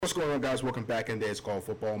What's going on, guys? Welcome back into It's Called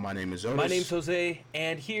Football. My name is Otis. My name's Jose,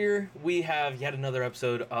 and here we have yet another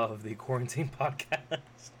episode of the Quarantine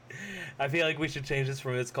Podcast. I feel like we should change this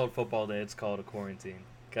from It's Called Football to It's Called a Quarantine,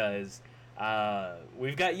 because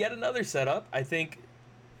we've got yet another setup. I think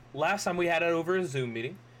last time we had it over a Zoom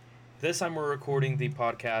meeting. This time we're recording the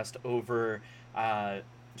podcast over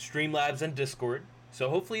Streamlabs and Discord, so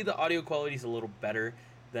hopefully the audio quality is a little better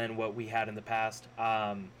than what we had in the past.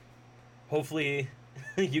 Hopefully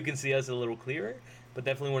you can see us a little clearer, but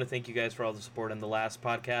definitely want to thank you guys for all the support on the last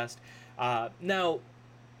podcast. Now,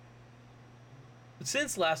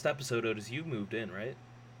 since last episode, Otis, you've moved in, right?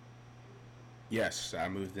 Yes, I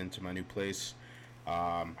moved into my new place.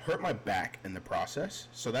 Hurt my back in the process,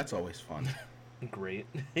 so that's always fun. Great.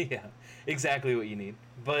 Yeah, exactly what you need.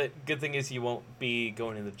 But good thing is you won't be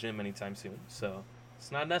going to the gym anytime soon, so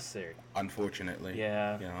it's not necessary. Unfortunately.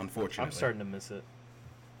 Yeah, unfortunately. I'm starting to miss it.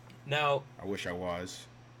 Now, I wish I was.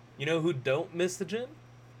 You know who don't miss the gym?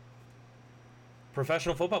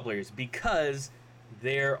 Professional football players, because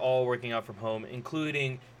they're all working out from home,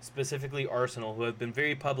 including specifically Arsenal, who have been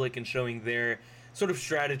very public in showing their sort of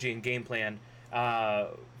strategy and game plan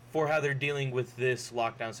for how they're dealing with this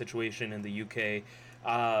lockdown situation in the UK.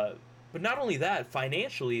 But not only that,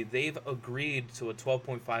 financially, they've agreed to a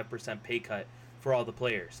 12.5% pay cut for all the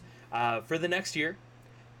players for the next year,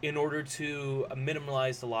 in order to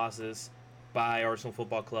minimize the losses by Arsenal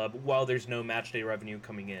Football Club while there's no matchday revenue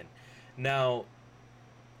coming in. Now,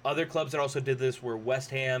 other clubs that also did this were West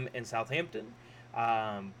Ham and Southampton.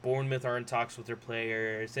 Bournemouth are in talks with their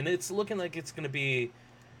players, and it's looking like it's going to be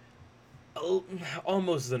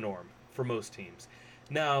almost the norm for most teams.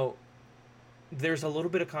 Now, there's a little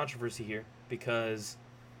bit of controversy here because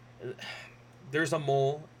there's a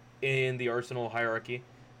mole in the Arsenal hierarchy.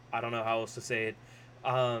 I don't know how else to say it.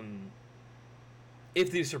 If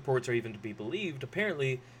these reports are even to be believed,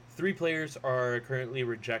 apparently 3 players are currently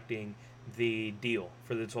rejecting the deal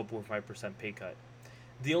for the 12.5% pay cut.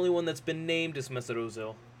 The only one that's been named is Mesut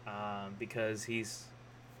Ozil, because he's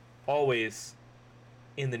always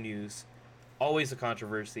in the news, always a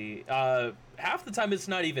controversy. Half the time it's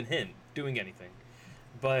not even him doing anything,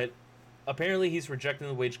 but apparently he's rejecting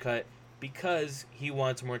the wage cut because he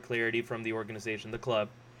wants more clarity from the organization, the club,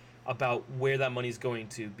 about where that money's going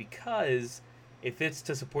to, because if it's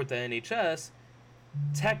to support the NHS,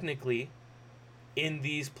 technically, in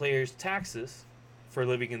these players' taxes for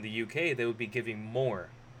living in the UK, they would be giving more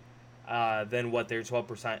than what their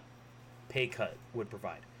 12% pay cut would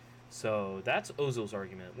provide. So that's Ozil's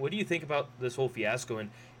argument. What do you think about this whole fiasco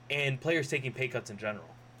and players taking pay cuts in general?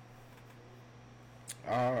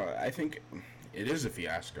 I think it is a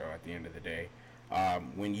fiasco at the end of the day.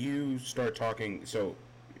 When you start talking...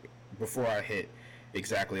 Before I hit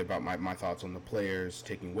exactly about my thoughts on the players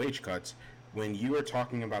taking wage cuts, when you are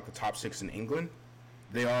talking about the top 6 in England,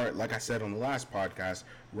 they are, like I said on the last podcast,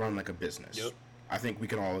 run like a business. Yep. I think we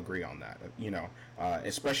can all agree on that.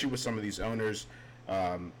 Especially with some of these owners,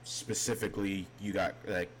 specifically, you got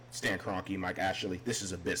like Stan Kroenke, Mike Ashley. This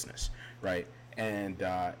is a business, right? And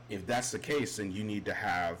if that's the case, then you need to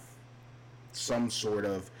have some sort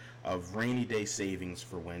of rainy day savings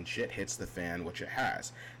for when shit hits the fan, which it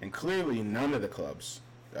has. And clearly none of the clubs,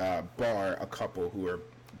 bar a couple who are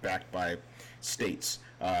backed by states,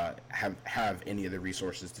 have any of the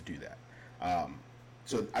resources to do that.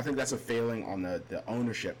 So I think that's a failing on the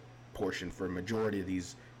ownership portion for a majority of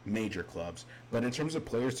these major clubs. But in terms of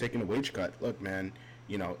players taking a wage cut, look, man,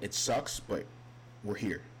 it sucks, but we're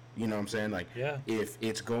here. You know what I'm saying? Like, yeah. If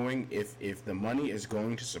the money is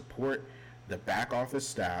going to support the back office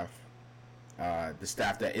staff, the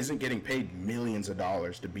staff that isn't getting paid millions of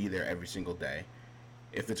dollars to be there every single day,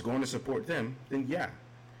 if it's going to support them, then yeah.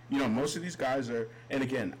 Most of these guys are, and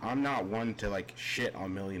again, I'm not one to like shit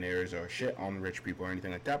on millionaires or shit on rich people or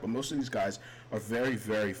anything like that, but most of these guys are very,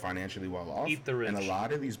 very financially well off. Eat the rich. And a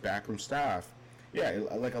lot of these backroom staff, yeah,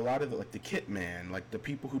 like a lot of the kit man, like the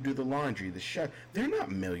people who do the laundry, the chef, they're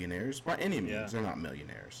not millionaires by any means. Yeah. They're not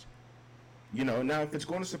millionaires. Now if it's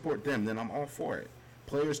going to support them, then I'm all for it.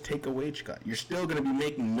 Players take a wage cut. You're still going to be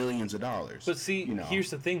making millions of dollars. But see, here's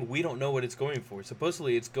the thing. We don't know what it's going for.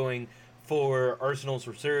 Supposedly it's going for Arsenal's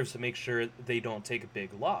reserves to make sure they don't take a big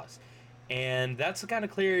loss. And that's the kind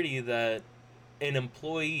of clarity that an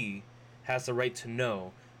employee has the right to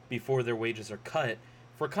know before their wages are cut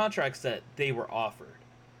for contracts that they were offered.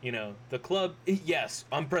 The club, yes,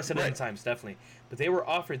 unprecedented times, definitely. But they were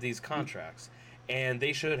offered these contracts, and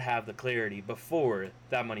they should have the clarity before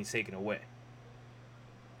that money's taken away.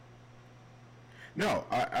 No,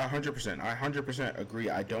 100%. I 100% agree.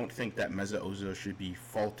 I don't think that Mesut Ozil should be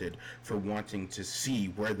faulted for wanting to see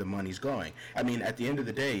where the money's going. I mean, at the end of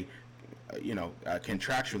the day,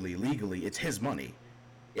 contractually, legally, it's his money.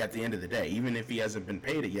 At the end of the day, even if he hasn't been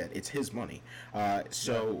paid it yet, it's his money.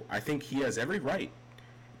 So I think he has every right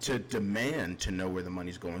to demand to know where the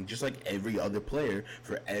money's going, just like every other player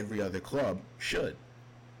for every other club should.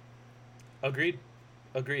 Agreed.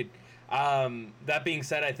 That being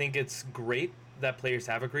said, I think it's great that players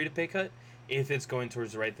have agreed to pay cut if it's going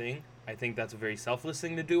towards the right thing. I think that's a very selfless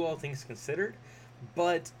thing to do, all things considered.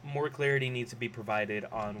 But more clarity needs to be provided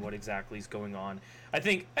on what exactly is going on. I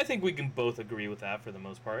think we can both agree with that for the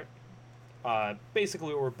most part.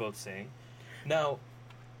 Basically, what we're both saying. Now,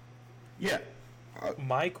 yeah.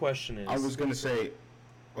 My question is... I was going to say...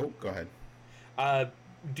 Oh, go ahead.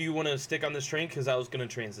 Do you want to stick on this train? Because I was going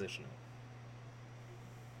to transition it.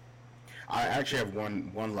 I actually have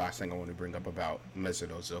one last thing I want to bring up about Mesut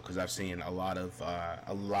Ozil, because I've seen a lot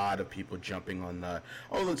of people jumping on the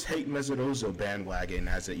let's hate Mesut Ozil bandwagon,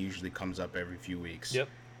 as it usually comes up every few weeks. Yep.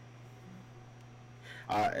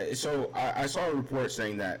 So I saw a report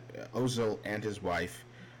saying that Ozil and his wife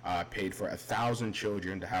paid for 1,000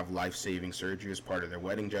 children to have life-saving surgery as part of their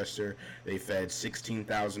wedding gesture. They fed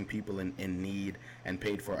 16,000 people in need and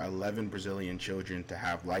paid for 11 Brazilian children to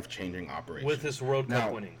have life-changing operations. With his World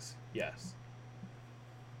Cup winnings, yes.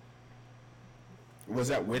 Was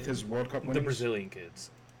that with his World Cup winnings? The Brazilian kids.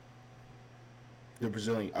 The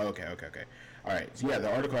Brazilian... Oh, okay. All right. So, yeah,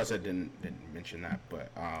 the article I said didn't mention that, but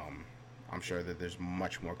I'm sure that there's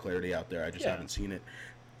much more clarity out there. I just haven't seen it.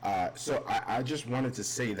 So I just wanted to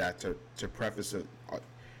say that to preface it.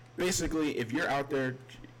 Basically, if you're out there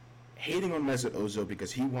hating on Mesut Ozil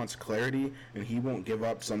because he wants clarity and he won't give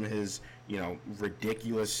up some of his,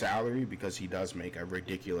 ridiculous salary, because he does make a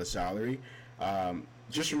ridiculous salary,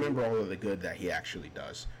 just remember all of the good that he actually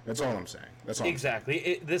does. That's all I'm saying. That's all.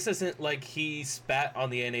 Exactly. This isn't like he spat on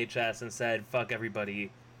the NHS and said, "Fuck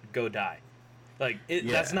everybody, go die."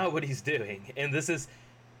 That's not what he's doing. And this is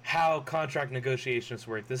how contract negotiations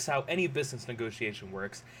work. This is how any business negotiation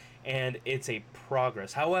works, and it's a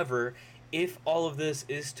progress. However, if all of this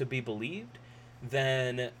is to be believed,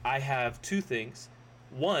 then I have two things.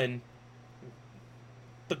 One,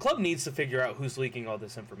 the club needs to figure out who's leaking all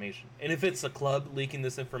this information. And if it's the club leaking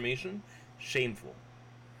this information, shameful.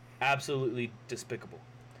 Absolutely despicable.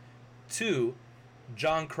 Two,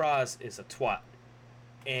 John Cross is a twat.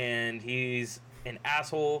 And he's an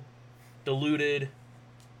asshole, deluded,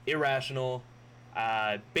 irrational.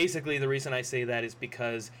 Basically, the reason I say that is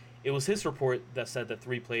because it was his report that said that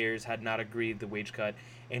 3 players had not agreed the wage cut,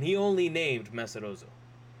 and he only named Mesut Ozil.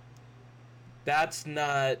 That's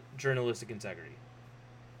not journalistic integrity.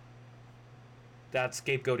 That's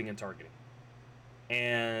scapegoating and targeting.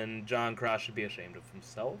 And John Cross should be ashamed of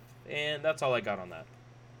himself, and that's all I got on that.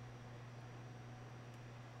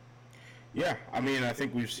 Yeah, I mean, I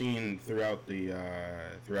think we've seen throughout the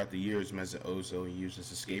years Mesut Ozil used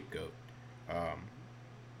as a scapegoat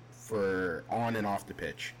for on and off the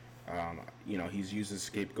pitch. He's used as a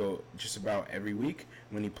scapegoat just about every week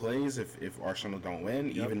when he plays. If Arsenal don't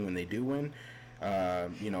win, even when they do win,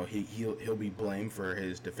 he'll be blamed for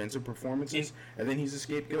his defensive performances, and then he's a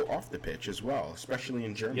scapegoat off the pitch as well, especially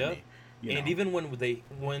in Germany. Yep. And even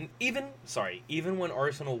even when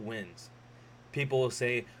Arsenal wins, people will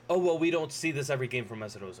say, "Oh, well, we don't see this every game from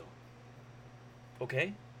Mesut Ozil."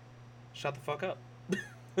 Okay, shut the fuck up.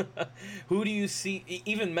 Who do you see?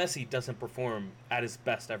 Even Messi doesn't perform at his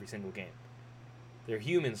best every single game. They're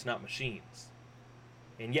humans, not machines.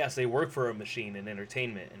 And yes, they work for a machine in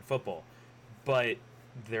entertainment and football, but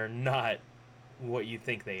they're not what you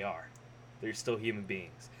think they are. They're still human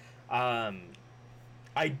beings.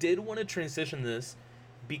 I did want to transition this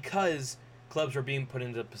because clubs are being put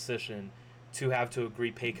into a position to have to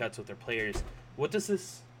agree pay cuts with their players. What does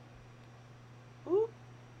this... Ooh.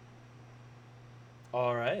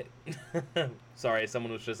 All right. Sorry,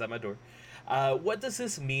 someone was just at my door. What does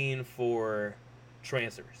this mean for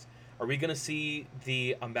transfers? Are we going to see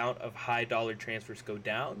the amount of high-dollar transfers go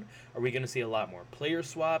down? Are we going to see a lot more player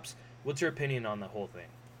swaps? What's your opinion on the whole thing?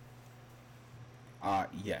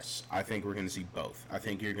 Yes, I think we're going to see both. I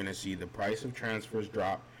think you're going to see the price of transfers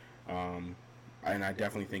drop, and I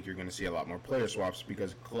definitely think you're going to see a lot more player swaps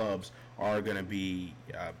because clubs are going to be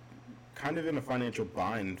kind of in a financial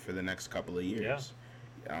bind for the next couple of years. Yeah.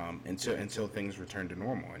 Until things return to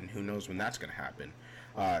normal, and who knows when that's going to happen.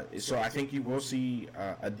 So I think you will see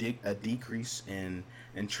a decrease in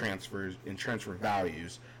transfers, in transfer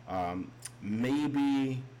values,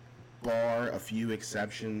 maybe bar a few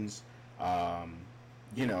exceptions,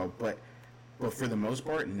 but But for the most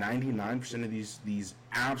part, 99% of these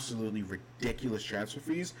absolutely ridiculous transfer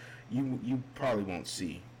fees, you probably won't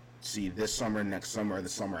see this summer, next summer, or the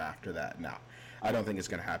summer after that. No, I don't think it's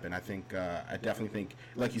going to happen. I definitely think,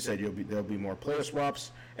 like you said, there'll be more player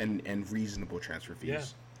swaps and reasonable transfer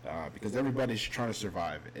fees. Yeah. Because everybody's trying to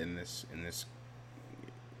survive in this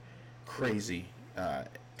crazy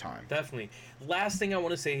time. Definitely. Last thing I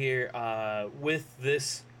want to say here, with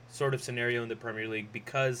this sort of scenario in the Premier League,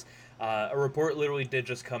 because a report literally did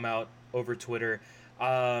just come out over Twitter.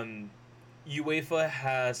 UEFA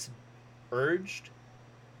has urged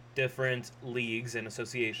different leagues and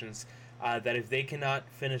associations that if they cannot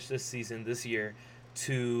finish this season this year,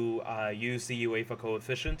 to use the UEFA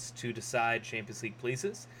coefficients to decide Champions League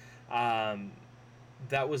places.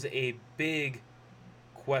 That was a big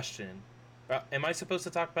question. Am I supposed to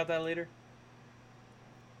talk about that later?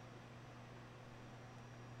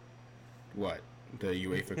 What? The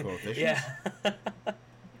UEFA coefficients? Yeah.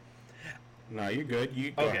 No, you're good.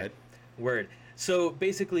 You go ahead. Word. So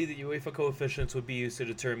basically, the UEFA coefficients would be used to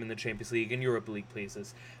determine the Champions League and Europa League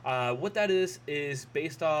places. What that is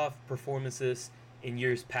based off performances in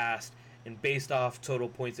years past and based off total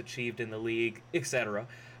points achieved in the league, etc.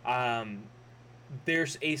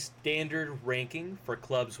 There's a standard ranking for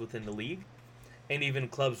clubs within the league and even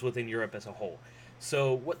clubs within Europe as a whole.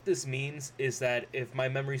 So what this means is that if my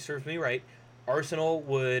memory serves me right, Arsenal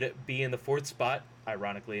would be in the 4th spot,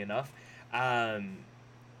 ironically enough, and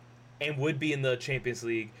would be in the Champions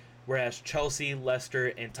League, whereas Chelsea, Leicester,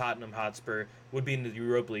 and Tottenham Hotspur would be in the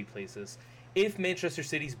Europa League places. If Manchester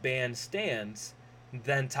City's ban stands,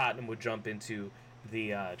 then Tottenham would jump into the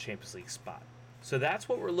Champions League spot. So that's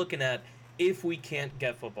what we're looking at if we can't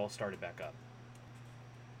get football started back up.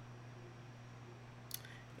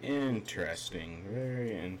 Interesting.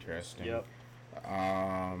 Very interesting. Yep.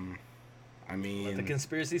 I mean, let the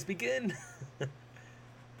conspiracies begin.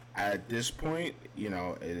 At this point,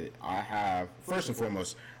 I have, first and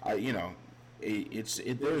foremost,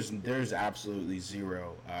 there's absolutely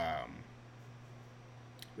zero.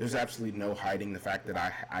 There's absolutely no hiding the fact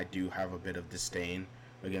that I do have a bit of disdain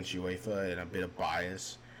against UEFA and a bit of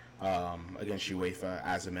bias against UEFA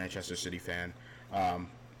as a Manchester City fan.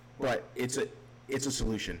 But it's a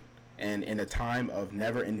solution, and in a time of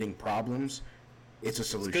never-ending problems, it's a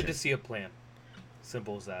solution. It's good to see a plan.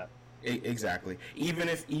 Simple as that. Exactly. Even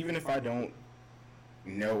if I don't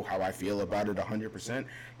know how I feel about it 100%,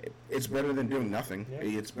 it's better than doing nothing. Yeah.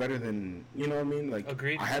 It's better than, you know what I mean? Like,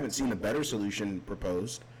 agreed. I haven't seen a better solution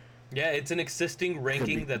proposed. Yeah, it's an existing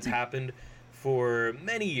ranking that's happened for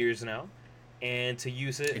many years now, and to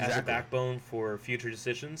use it as a backbone for future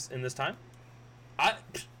decisions in this time,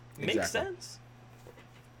 makes sense.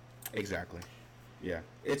 Exactly. Yeah.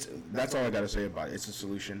 That's all I got to say about it. It's a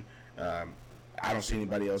solution. I don't see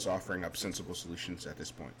anybody else offering up sensible solutions at this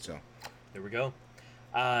point. So, there we go.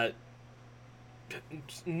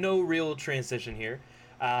 No real transition here,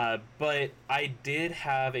 but I did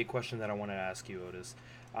have a question that I want to ask you, Otis.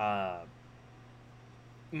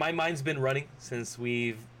 My mind's been running since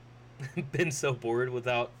we've been so bored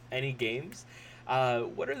without any games.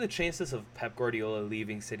 What are the chances of Pep Guardiola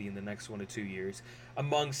leaving City in the next 1 to 2 years,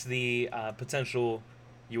 amongst the potential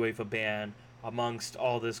UEFA ban, amongst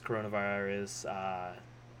all this coronavirus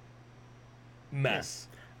mess?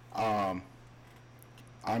 Yeah.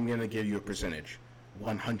 I'm going to give you a percentage.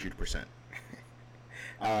 100%.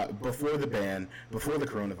 Before the ban, before the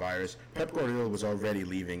coronavirus, Pep Guardiola was already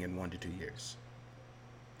leaving in 1 to 2 years.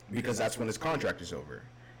 Because that's when his contract is over.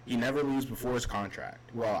 He never leaves before his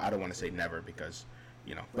contract. Well, I don't want to say never because,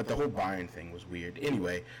 but the whole Bayern thing was weird.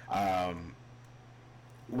 Anyway, 100%.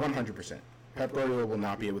 Pep Guardiola will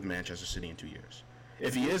not be with Manchester City in 2 years.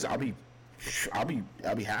 If he is, I'll be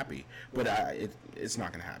happy. But it's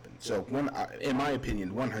not going to happen. So, in my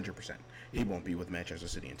opinion, 100%, he won't be with Manchester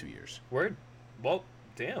City in 2 years. Word. Well,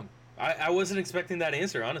 damn. I wasn't expecting that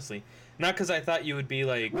answer, honestly. Not because I thought you would be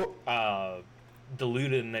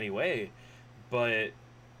deluded in any way, but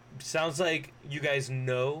sounds like you guys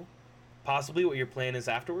know possibly what your plan is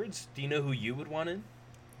afterwards. Do you know who you would want in?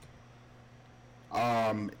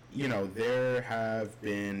 There have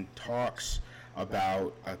been talks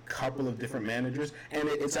about a couple of different managers, and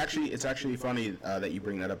it's actually funny that you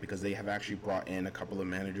bring that up, because they have actually brought in a couple of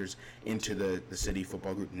managers into the City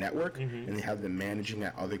Football Group network, and they have them managing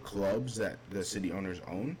at other clubs that the City owners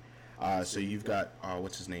own. So you've got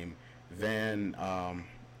what's his name, Van.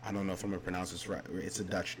 I don't know if I'm gonna pronounce this right. It's a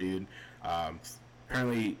Dutch dude.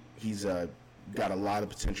 Apparently, he's got a lot of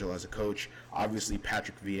potential as a coach. Obviously,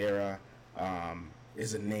 Patrick Vieira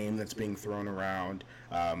is a name that's being thrown around.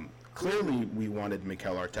 clearly we wanted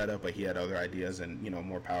Mikel Arteta, but he had other ideas, and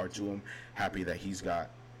more power to him. Happy that he's got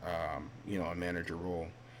a manager role.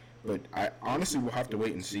 But I honestly will have to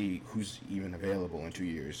wait and see who's even available in 2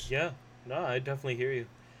 years. Yeah, no, I definitely hear you,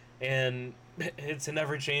 and it's an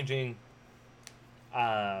ever-changing.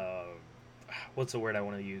 What's the word I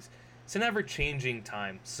want to use? It's an ever-changing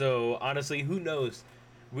time. So honestly, who knows?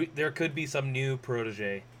 There could be some new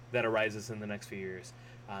protege that arises in the next few years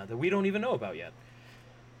that we don't even know about yet.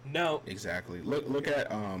 Now, exactly. Look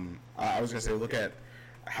at I was gonna say look at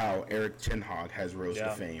how Eric Ten Hag has rose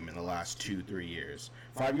to fame in the last 2-3 years.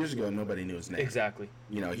 5 years ago, nobody knew his name. Exactly.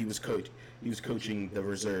 He was coaching the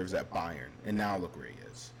reserves at Bayern, and now look where he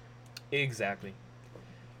is. Exactly.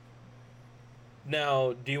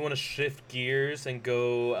 Now, do you want to shift gears and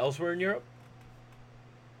go elsewhere in Europe?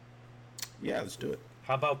 Yeah, let's do it.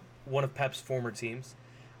 How about one of Pep's former teams,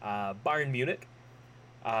 Bayern Munich?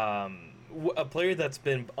 A player that's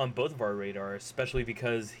been on both of our radar, especially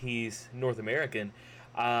because he's North American,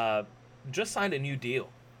 just signed a new deal.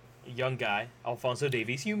 A young guy, Alphonso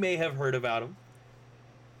Davies. You may have heard about him.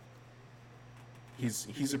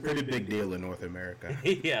 He's a pretty big deal in North America.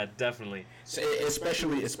 Yeah, definitely.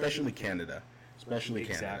 Especially Canada.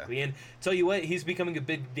 Exactly. And tell you what, he's becoming a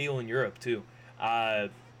big deal in Europe too. I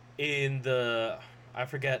think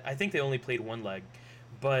they only played one leg,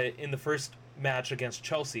 but in the first match against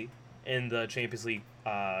Chelsea in the Champions League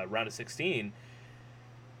round of 16,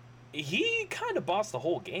 he kind of bossed the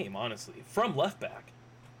whole game, honestly. From left back,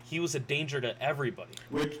 he was a danger to everybody.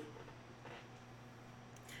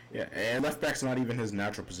 Yeah, and left back's not even his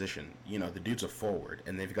natural position. The dude's a forward,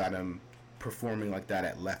 and they've got him performing like that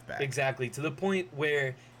at left back. Exactly, to the point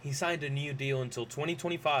where he signed a new deal until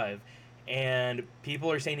 2025, and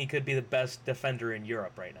people are saying he could be the best defender in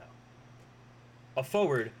Europe right now. A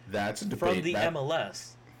forward That's a debate. From the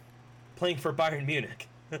MLS, playing for Bayern Munich.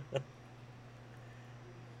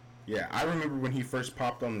 Yeah, I remember when he first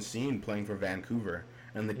popped on the scene playing for Vancouver,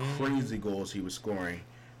 and the crazy goals he was scoring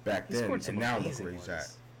back then, and now look where he's at.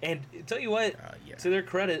 And tell you what, to their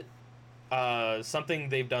credit, something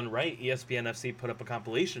they've done right, ESPN FC put up a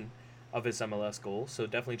compilation of his MLS goals, so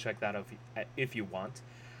definitely check that out if you want.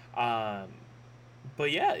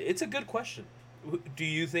 But yeah, it's a good question. Do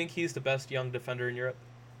you think he's the best young defender in Europe?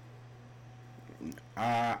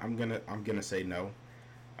 I'm gonna say no.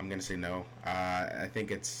 I think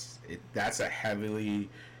that's a heavily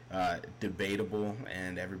debatable,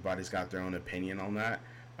 and everybody's got their own opinion on that.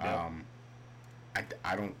 Yep.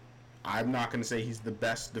 I'm not gonna say he's the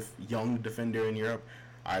best young defender in Europe.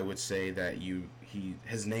 I would say that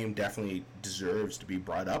his name definitely deserves to be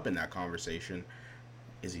brought up in that conversation.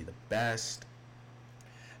 Is he the best?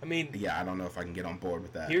 I mean, yeah, I don't know if I can get on board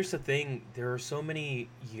with that. Here's the thing: there are so many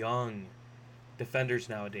young defenders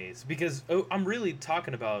nowadays, because I'm really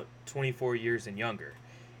talking about 24 years and younger.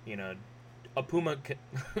 Oh my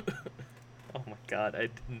God,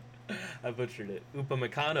 I butchered it.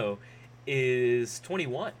 Upamecano is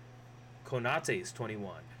 21. Konate is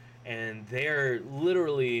 21, and they're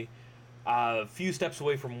literally a few steps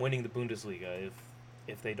away from winning the Bundesliga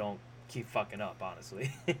if they don't keep fucking up,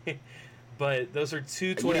 honestly. But those are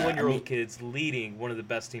two 21-year-old kids leading one of the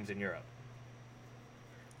best teams in Europe.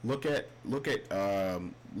 Look at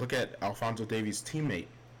Alphonso Davies' teammate,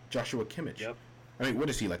 Joshua Kimmich. Yep. I mean, what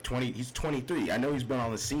is he, like 20? He's 23. I know he's been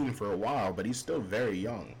on the scene for a while, but he's still very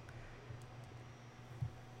young.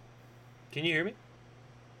 Can you hear me?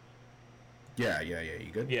 Yeah. You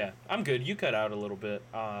good? Yeah, I'm good. You cut out a little bit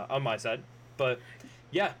on my side. But,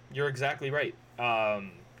 yeah, you're exactly right.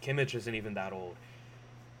 Kimmich isn't even that old.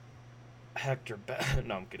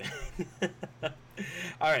 No, I'm kidding.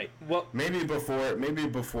 All right. Well, maybe before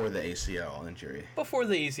the ACL injury. Before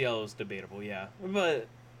the ACL was debatable, yeah. But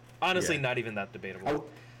honestly, not even that debatable.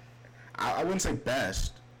 I wouldn't say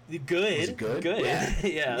best. Good. Was he good? Good.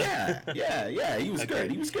 Yeah. He was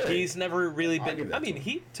good. He was good. He's never really been. I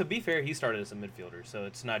mean, to be fair, he started as a midfielder, so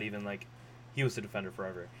it's not even like he was a defender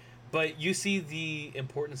forever. But you see the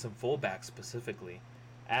importance of fullbacks specifically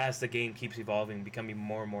as the game keeps evolving, becoming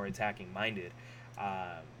more and more attacking minded.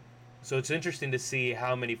 So it's interesting to see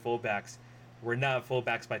how many fullbacks were not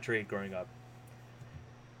fullbacks by trade growing up.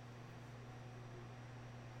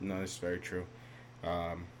 No, that's very true.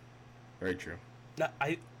 Very true.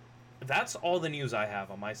 That's all the news I have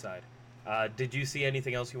on my side. Did you see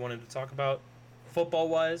anything else you wanted to talk about,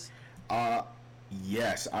 football-wise?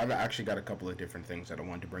 Yes, I've actually got a couple of different things that I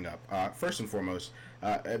wanted to bring up. First and foremost,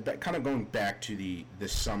 kind of going back to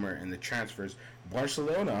this summer and the transfers,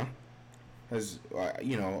 Barcelona has,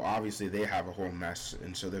 obviously they have a whole mess,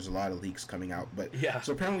 and so there's a lot of leaks coming out. But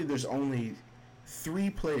so apparently there's only 3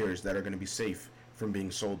 players that are going to be safe from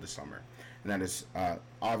being sold this summer, and that is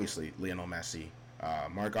obviously Lionel Messi,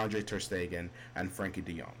 Marc-Andre Ter Stegen, and Frankie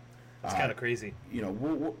De Jong. It's kind of crazy. You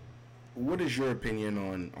know, what is your opinion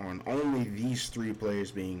on only these three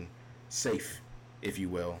players being safe, if you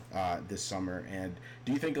will, this summer? And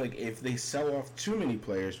do you think, like, if they sell off too many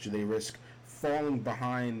players, do they risk falling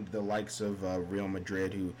behind the likes of Real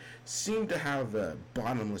Madrid, who seem to have a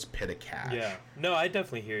bottomless pit of cash? Yeah. No, I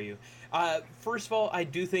definitely hear you. First of all, I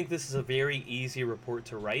do think this is a very easy report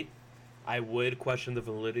to write. I would question the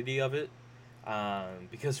validity of it,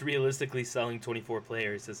 because realistically selling 24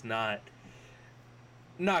 players is not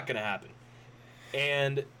going to happen.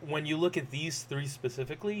 And when you look at these three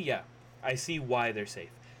specifically, yeah, I see why they're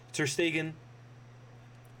safe. Ter Stegen,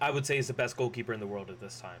 I would say, is the best goalkeeper in the world at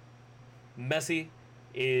this time. Messi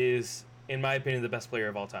is, in my opinion, the best player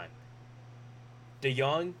of all time. De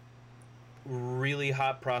Jong, really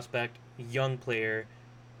hot prospect, young player,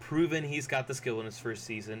 proven he's got the skill in his first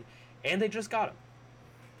season, and they just got him.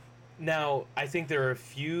 Now, I think there are a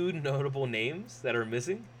few notable names that are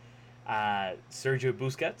missing. Sergio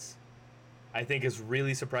Busquets, I think, is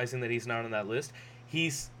really surprising that he's not on that list.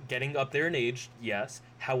 He's getting up there in age, yes.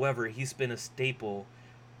 However, he's been a staple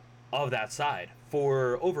of that side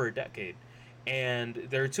for over a decade. And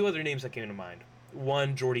there are two other names that came to mind.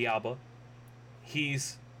 One, Jordi Alba.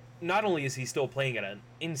 He's, not only is he still playing at an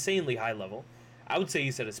insanely high level, I would say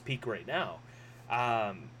he's at his peak right now.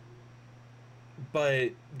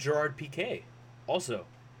 But Gerard Piqué, also.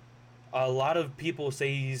 A lot of people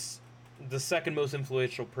say he's the second most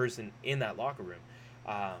influential person in that locker room.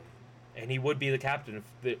 And he would be the captain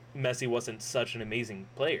if Messi wasn't such an amazing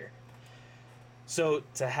player. So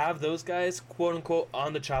to have those guys, quote unquote,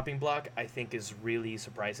 on the chopping block, I think is really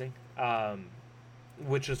surprising.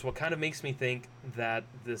 Which is what kind of makes me think that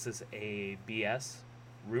this is a BS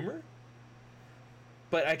rumor.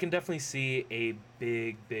 But I can definitely see a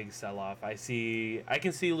big sell-off. I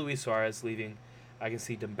can see Luis Suarez leaving. I can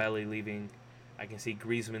see Dembele leaving. I can see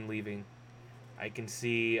Griezmann leaving. I can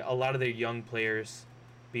see a lot of their young players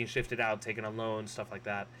being shifted out, taken on loan, stuff like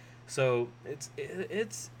that. So it's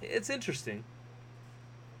interesting.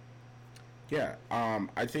 Yeah,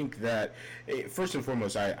 I think that first and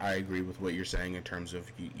foremost, I agree with what you're saying in terms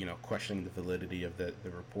of questioning the validity of the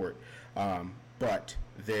report. But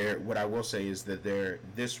what I will say is that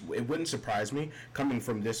it wouldn't surprise me coming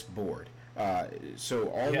from this board. So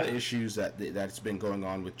all the issues that's been going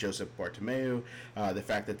on with Josep Bartomeu, the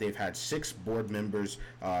fact that they've had 6 board members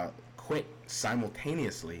quit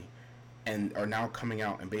simultaneously and are now coming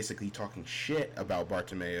out and basically talking shit about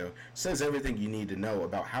Bartomeu, says everything you need to know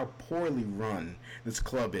about how poorly run this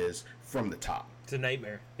club is from the top. It's a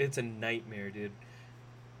nightmare. It's a nightmare, dude.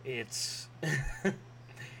 It's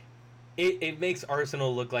it makes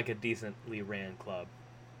Arsenal look like a decently ran club.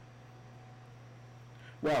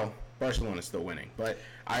 Well, Barcelona's still winning, but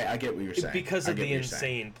I get what you're saying. Because of the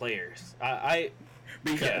insane players.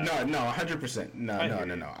 No, 100%. No.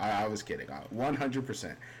 I was kidding.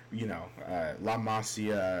 100%. La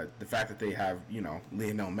Masia, the fact that they have,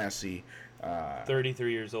 Lionel Messi.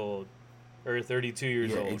 33 years old. Or 32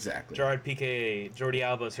 years old. Exactly. Gerard Piqué, Jordi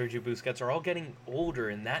Alba, Sergio Busquets are all getting older,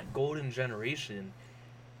 and that golden generation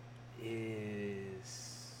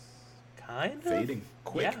is kind of fading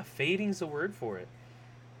quick. Yeah, fading's the word for it.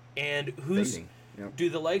 And who's do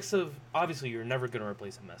the likes of, obviously you're never going to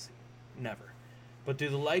replace a Messi, never, but do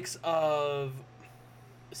the likes of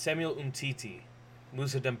Samuel Umtiti,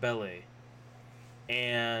 Moussa Dembele,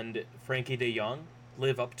 and Frankie De Jong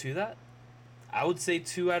live up to that? I would say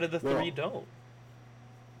 2 out of the 3 don't.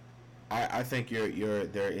 I think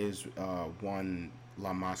there is one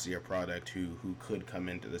La Masia product who could come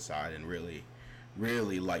into the side and really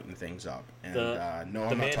lighten things up. And I'm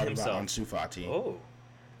not talking about Ansu Fati. Oh.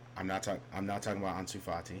 I'm not talking about Ansu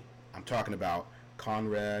Fati. I'm talking about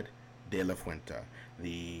Conrad de la Fuente,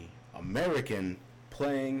 the American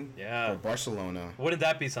playing for Barcelona. Wouldn't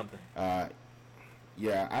that be something? I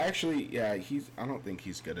don't think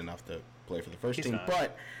he's good enough to play for the first team,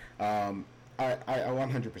 but I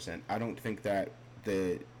 100%. I don't think that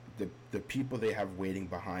the people they have waiting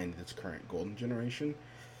behind this current golden generation,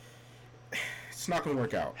 it's not going to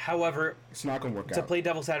work out. However, it's not going to work out. To play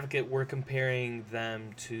devil's advocate, we're comparing them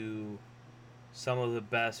to some of the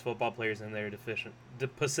best football players in their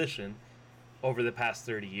position over the past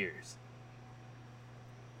 30 years.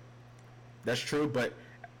 That's true, but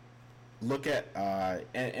look at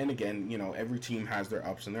and again, every team has their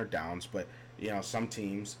ups and their downs, but some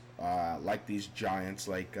teams like these giants,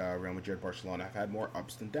 like Real Madrid, Barcelona, have had more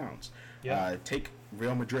ups than downs. Yeah. Take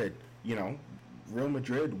Real Madrid. Real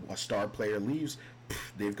Madrid, a star player leaves,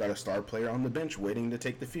 they've got a star player on the bench waiting to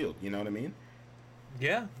take the field. You know what I mean?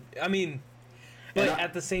 Yeah, I mean, but And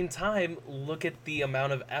at the same time, look at the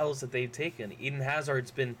amount of L's that they've taken. Eden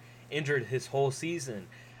Hazard's been injured his whole season.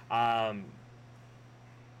 Um,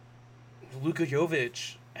 Luka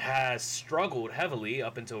Jovic has struggled heavily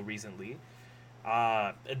up until recently.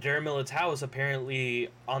 Darren Militao is apparently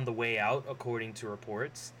on the way out, according to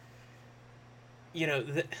reports. You know,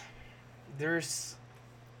 there's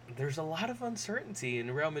a lot of uncertainty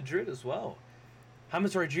in Real Madrid as well.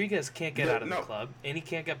 James Rodriguez can't get out of the club, and he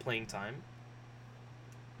can't get playing time.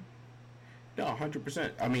 No,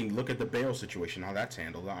 100%. I mean, look at the Bale situation, how that's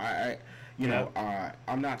handled. I'm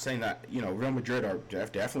not saying that, Real Madrid are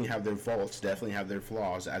definitely have their faults, definitely have their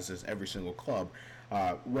flaws, as is every single club.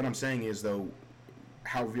 What I'm saying is, though,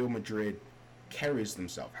 how Real Madrid carries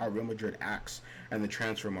themselves, how Real Madrid acts, and the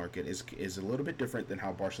transfer market is a little bit different than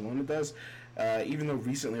how Barcelona does. Even though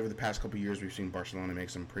recently, over the past couple of years, we've seen Barcelona make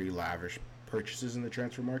some pretty lavish purchases in the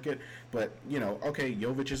transfer market. But, okay,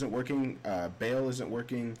 Jovic isn't working, Bale isn't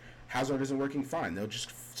working, Hazard isn't working, fine. They'll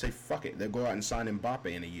just say, fuck it. They'll go out and sign Mbappe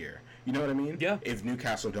in a year. You know what I mean? Yeah. If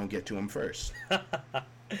Newcastle don't get to him first.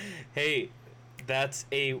 Hey, that's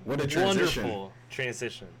a wonderful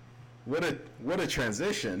transition. What a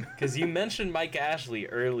transition. Because you mentioned Mike Ashley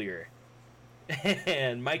earlier.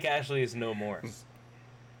 And Mike Ashley is no more.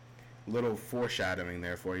 Little foreshadowing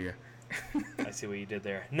there for you. I see what you did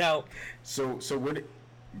there. Now, so what?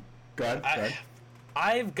 Go ahead.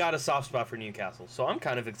 I've got a soft spot for Newcastle, so I'm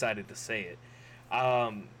kind of excited to say it.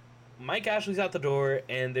 Mike Ashley's out the door,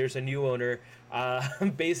 and there's a new owner.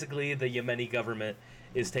 Basically, the Yemeni government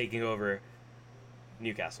is taking over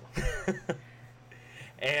Newcastle.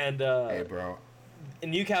 And hey, bro.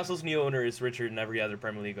 Newcastle's new owner is richer than every other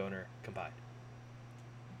Premier League owner combined.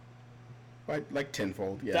 Like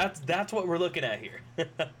tenfold, yeah. That's what we're looking at here.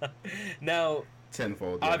 Now,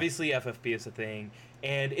 tenfold. Yeah. Obviously, FFP is a thing,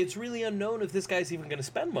 and it's really unknown if this guy's even going to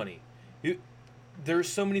spend money. There's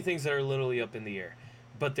so many things that are literally up in the air,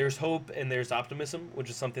 but there's hope and there's optimism, which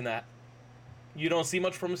is something that you don't see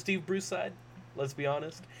much from Steve Bruce side. Let's be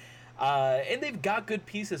honest. And they've got good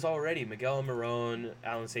pieces already. Miguel Almiron,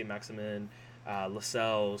 Alan St. Maximin,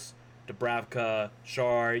 Lascelles, Dubravka,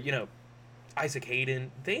 Schär, Isaac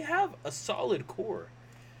Hayden. They have a solid core.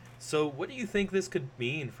 So what do you think this could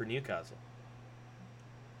mean for Newcastle?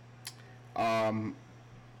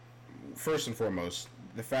 First and foremost,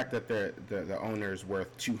 the fact that the owner is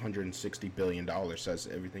worth $260 billion says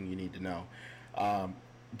everything you need to know.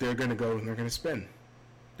 They're going to go and they're going to spend.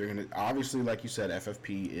 They're going to, obviously, like you said,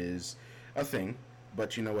 FFP is a thing,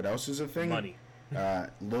 but you know what else is a thing? Money.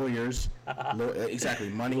 Lawyers, exactly,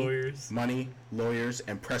 money, lawyers,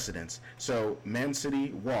 and precedents. So Man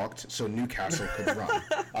City walked so Newcastle could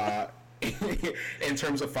run. In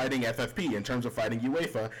terms of fighting FFP, in terms of fighting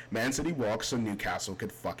UEFA, Man City walked so Newcastle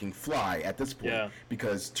could fucking fly at this point. Yeah.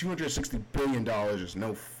 Because $260 billion is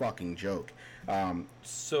no fucking joke.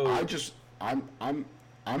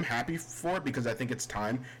 I'm happy for it because I think it's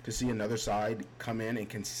time to see another side come in and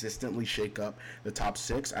consistently shake up the top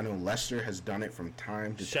six. I know Leicester has done it from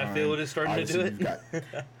time to time. Sheffield is starting Obviously, to do it.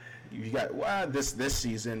 You got this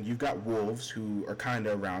season. You've got Wolves who are kind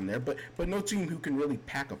of around there, but no team who can really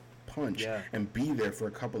pack a punch and be there for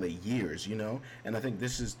a couple of years. And I think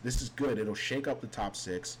this is good. It'll shake up the top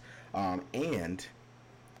six, and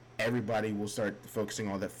everybody will start focusing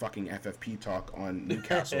all that fucking FFP talk on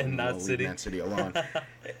Newcastle and not City. Man City alone.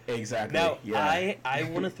 Exactly. Now, yeah. I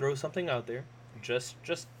want to throw something out there. Just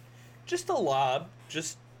a lob.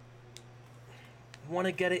 Just want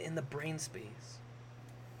to get it in the brain space.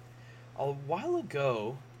 A while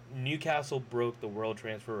ago, Newcastle broke the world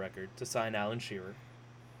transfer record to sign Alan Shearer,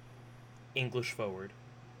 English forward.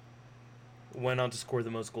 Went on to score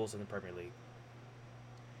the most goals in the Premier League.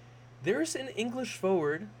 There's an English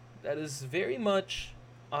forward that is very much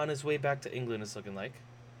on his way back to England, it's looking like.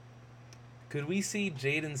 Could we see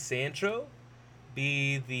Jadon Sancho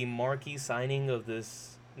be the marquee signing of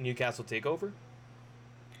this Newcastle takeover?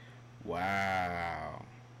 Wow.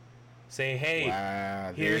 Say, hey,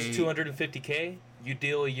 here's $250K. You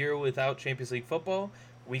deal a year without Champions League football.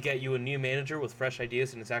 We get you a new manager with fresh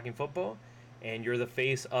ideas in attacking football, and you're the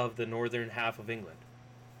face of the northern half of England.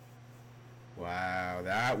 Wow,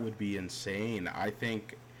 that would be insane. I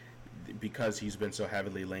think because he's been so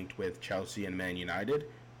heavily linked with Chelsea and Man United,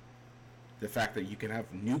 the fact that you can have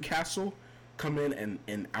Newcastle come in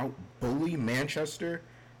and out-bully Manchester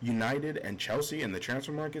United and Chelsea in the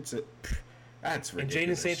transfer markets, that's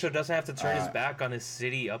ridiculous. And Jadon Sancho doesn't have to turn his back on his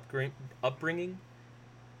City upbringing.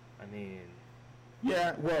 I mean...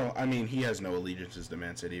 Yeah, well, I mean, he has no allegiances to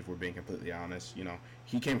Man City, if we're being completely honest.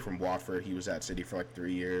 He came from Watford. He was at City for like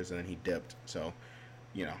 3 years, and then he dipped. So,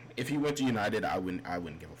 you know, if he went to United, I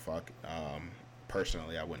wouldn't give a fuck.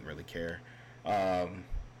 Personally, I wouldn't really care. I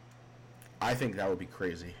think that would be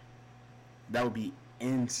crazy. That would be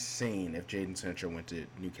insane if Jadon Sancho went to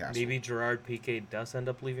Newcastle. Maybe Gerard Piqué does end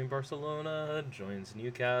up leaving Barcelona, joins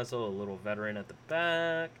Newcastle, a little veteran at the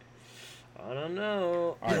back. I don't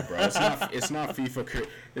know. All right, bro. It's not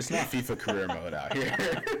FIFA career mode out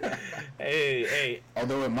here. Hey.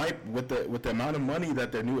 Although it might, with the amount of money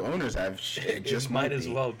that their new owners have, it just might as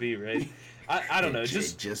well be, right? I don't know.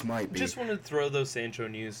 It just might be. Just wanted to throw those Sancho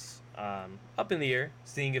news up in the air,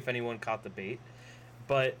 seeing if anyone caught the bait.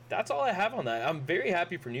 But that's all I have on that. I'm very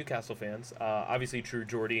happy for Newcastle fans. Obviously, True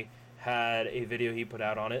Geordie had a video he put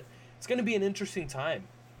out on it. It's going to be an interesting time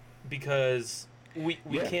because we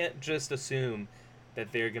can't just assume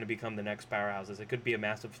that they're going to become the next powerhouses. It could be a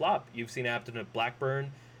massive flop. You've seen it happen to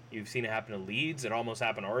Blackburn. You've seen it happen to Leeds. It almost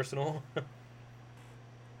happened to Arsenal.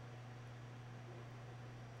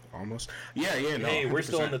 Almost. Yeah. No, hey, we're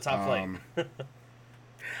still in the top flight.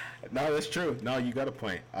 No, that's true. No, you got a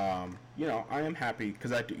point. You know, I am happy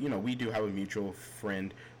because we do have a mutual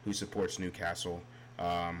friend who supports Newcastle.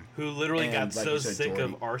 Who literally got like so said, sick Geordie,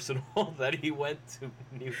 of Arsenal that he went to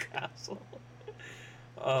Newcastle.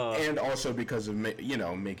 And also because of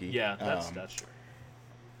Mickey. Yeah, that's true.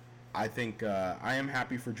 I think I am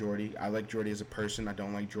happy for Geordie. I like Geordie as a person. I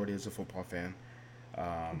don't like Geordie as a football fan.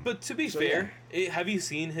 But to be fair, have you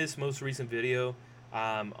seen his most recent video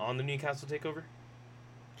on the Newcastle takeover?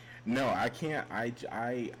 No, I can't. I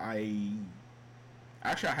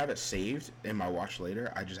actually I have it saved in my watch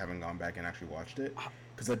later. I just haven't gone back and actually watched it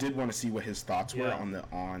because I did want to see what his thoughts were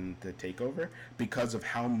on the takeover because of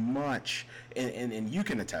how much and you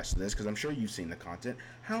can attest to this because I'm sure you've seen the content.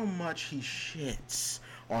 How much he shits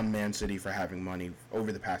on Man City for having money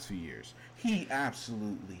over the past few years. He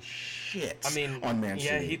absolutely shits on Man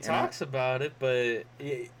City. Yeah, he talks about it, but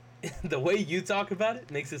the way you talk about it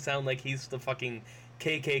makes it sound like he's the fucking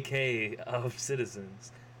KKK of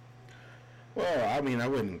citizens. Well, I mean, I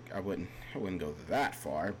wouldn't go that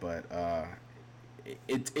far, but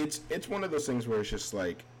it's one of those things where it's just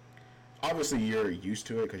like, obviously you're used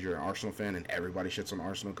to it because you're an Arsenal fan and everybody shits on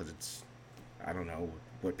Arsenal because it's, I don't know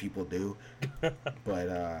what people do, but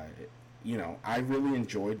I really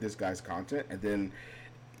enjoyed this guy's content, and then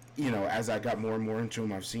as I got more and more into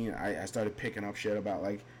him, I started picking up shit about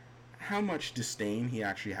like how much disdain he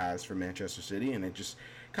actually has for Manchester City, and it just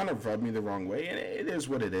kind of rubbed me the wrong way, and it is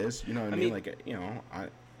what it is. You know what I mean? Like,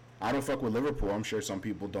 I don't fuck with Liverpool. I'm sure some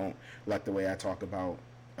people don't like the way I talk about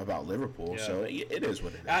Liverpool, so it is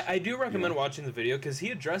what it is. I do recommend watching the video because he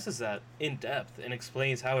addresses that in depth and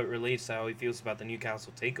explains how it relates to how he feels about the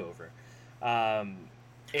Newcastle takeover.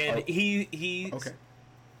 He okay.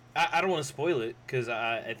 I don't want to spoil it because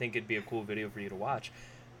I think it'd be a cool video for you to watch.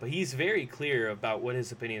 But he's very clear about what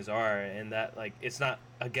his opinions are, and that like it's not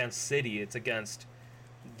against City, it's against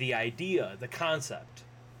the idea, the concept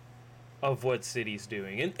of what City's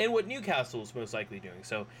doing and what Newcastle is most likely doing.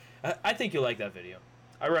 So I think you'll like that video.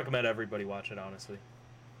 I recommend everybody watch it, honestly.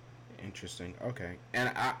 Interesting. Okay.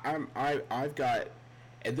 And I've got,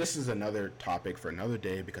 and this is another topic for another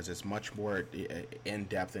day because it's much more in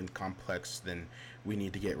depth and complex than we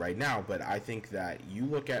need to get right now. But I think that you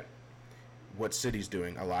look at what City's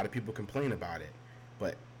doing, a lot of people complain about it,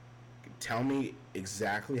 but tell me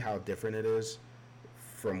exactly how different it is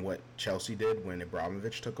from what Chelsea did when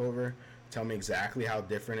Abramovich took over. Tell me exactly how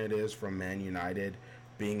different it is from Man United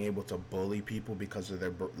being able to bully people because of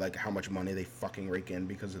their like how much money they fucking rake in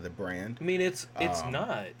because of the brand. I mean, it's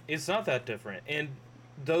not that different, and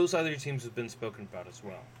those other teams have been spoken about as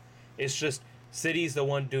well. It's just City's the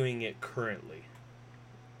one doing it currently.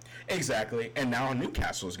 Exactly, and now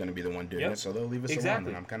Newcastle is going to be the one doing it, so they'll leave us alone,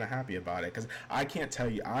 and I'm kind of happy about it, because I can't tell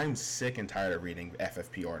you, I'm sick and tired of reading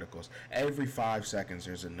FFP articles. Every 5 seconds,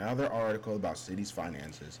 there's another article about City's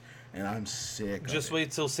finances, and I'm sick Just of wait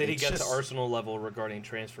it. till City gets to Arsenal level regarding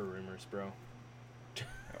transfer rumors, bro.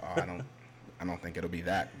 I don't think it'll be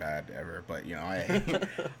that bad ever, but,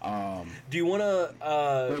 Do you want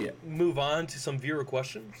to move on to some viewer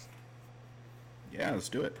questions? Yeah, let's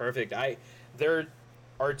do it. Perfect. There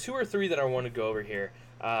are 2 or 3 that I want to go over here.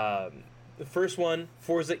 The first one,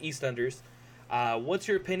 Forza EastEnders. What's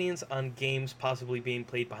your opinions on games possibly being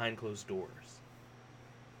played behind closed doors?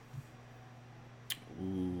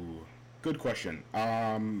 Ooh, good question.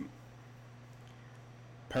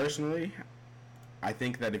 Personally, I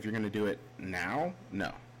think that if you're going to do it now,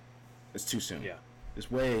 no. It's too soon. Yeah.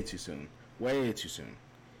 It's way too soon. Way too soon.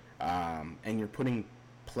 And you're putting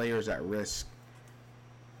players at risk.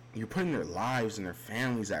 You're putting their lives and their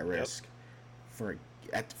families at risk for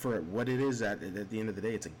what it is. At the end of the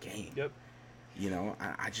day, it's a game. Yep.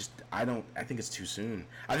 I think it's too soon.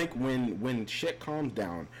 I think when shit calms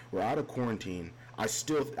down, we're out of quarantine. I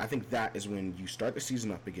think that is when you start the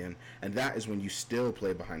season up again, and that is when you still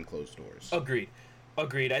play behind closed doors.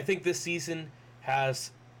 Agreed. I think this season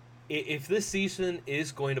has, if this season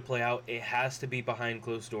is going to play out, it has to be behind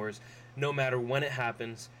closed doors, no matter when it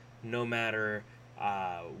happens, no matter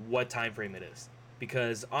what time frame it is.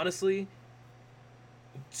 Because honestly,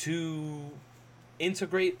 to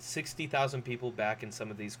integrate 60,000 people back in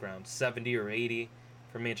some of these grounds, 70 or 80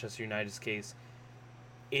 for Manchester United's case,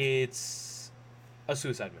 it's a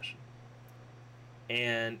suicide mission.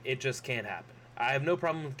 And it just can't happen. I have no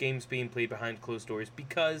problem with games being played behind closed doors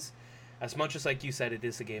because, as much as, like you said, it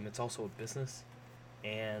is a game, it's also a business.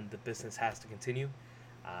 And the business has to continue.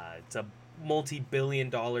 It's a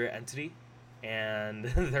multi-billion-dollar entity, and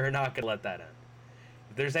they're not going to let that end.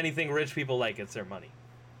 If there's anything rich people like, it's their money.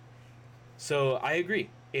 So I agree.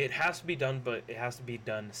 It has to be done, but it has to be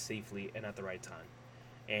done safely and at the right time.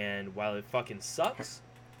 And while it fucking sucks,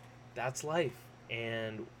 that's life.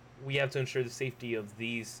 And we have to ensure the safety of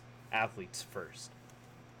these athletes first.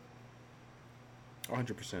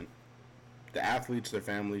 100%. The athletes, their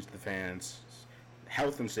families, the fans,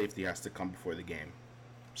 health and safety has to come before the game.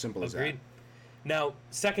 Simple as Agreed. that. Now,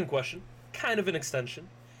 second question, kind of an extension.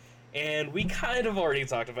 And we kind of already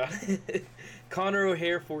talked about it. Connor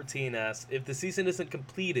O'Hare 14 asks, if the season isn't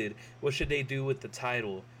completed, what should they do with the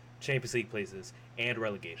title, Champions League places, and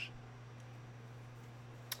relegation?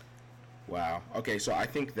 Wow. Okay, so I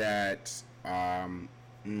think that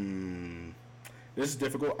this is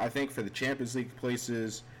difficult. I think for the Champions League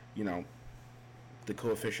places, the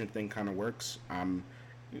coefficient thing kind of works.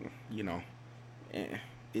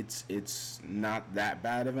 It's not that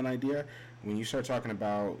bad of an idea. When you start talking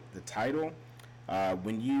about the title,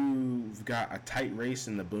 when you've got a tight race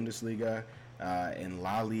in the Bundesliga, in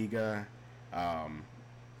La Liga,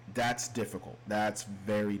 that's difficult. That's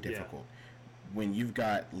very difficult. Yeah. When you've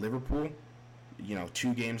got Liverpool,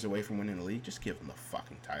 2 games away from winning the league, just give them the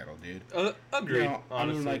fucking title, dude. Agreed. Honestly. I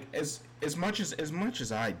mean, like as much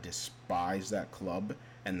as I despise that club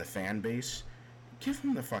and the fan base, give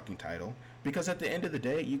them the fucking title. Because at the end of the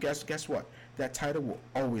day, you guess what? That title will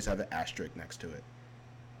always have an asterisk next to it.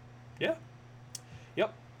 Yeah.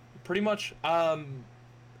 Yep. Pretty much.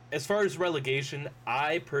 As far as relegation,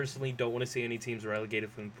 I personally don't want to see any teams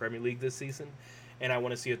relegated from the Premier League this season, and I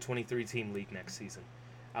want to see a 23-team league next season.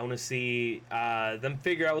 I want to see them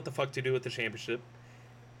figure out what the fuck to do with the championship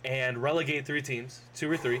and relegate 3 teams, 2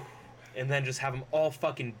 or 3, and then just have them all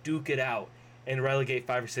fucking duke it out and relegate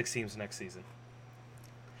 5 or 6 teams next season.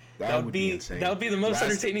 That would be insane. That would be the most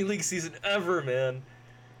entertaining league season ever, man.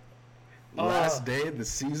 Last day of the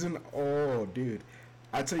season? Oh, dude.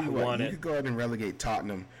 I tell you what, you could go ahead and relegate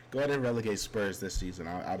Tottenham. Go ahead and relegate Spurs this season.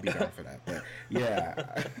 I'll be down for that. But, yeah.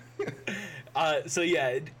 So,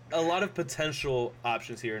 yeah, a lot of potential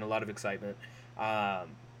options here and a lot of excitement.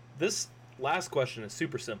 This last question is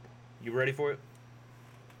super simple. You ready for it?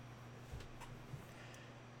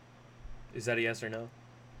 Is that a yes or no?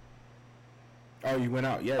 Oh, you went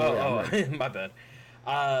out. Yeah. My bad.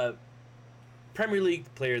 Premier League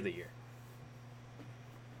Player of the Year.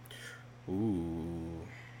 Ooh.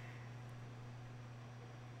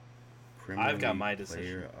 I've got my decision.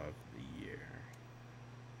 Player of the Year.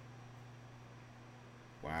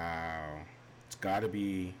 Wow. It's got to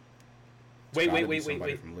be... Wait.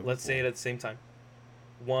 Let's say it at the same time.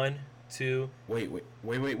 1, 2... Wait. What?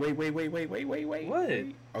 Okay.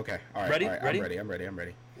 All right. Ready? All right. I'm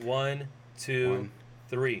ready. 1, 2,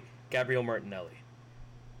 3. Gabriel Martinelli.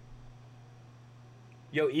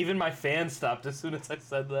 Yo, even my fans stopped as soon as I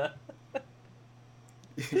said that.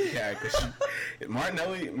 Yeah, because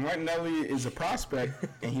Martinelli is a prospect,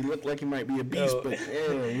 and he looked like he might be a beast, but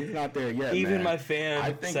he's not there yet. Even my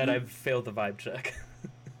fan said I've failed the vibe check.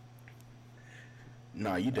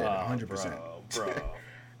 No, you did, 100%. Bro.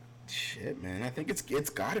 Shit, man. I think it's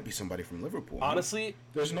got to be somebody from Liverpool. Honestly,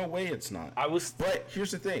 there's no way it's not. But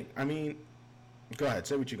here's the thing. I mean, go ahead,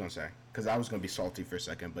 say what you're gonna say, because I was gonna be salty for a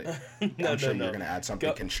second, but I'm sure you're gonna add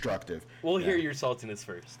something constructive. We'll hear your saltiness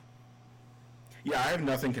first. Yeah, I have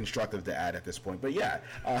nothing constructive to add at this point, but yeah,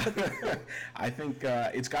 I think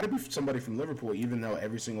it's got to be somebody from Liverpool. Even though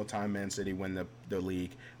every single time Man City win the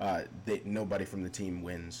league, nobody from the team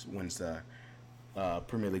wins the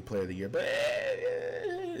Premier League Player of the Year. But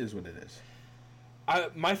it is what it is.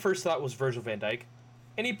 My first thought was Virgil van Dijk,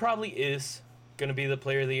 and he probably is going to be the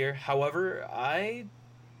Player of the Year. However, I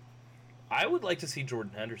would like to see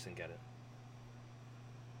Jordan Henderson get it.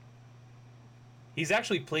 He's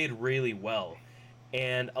actually played really well.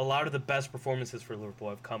 And a lot of the best performances for Liverpool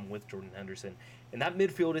have come with Jordan Henderson. And that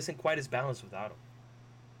midfield isn't quite as balanced without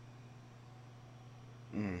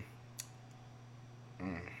him.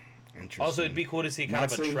 Interesting. Also, it'd be cool to see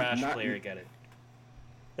kind of a trash player get it.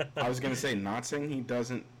 I was gonna say, not saying he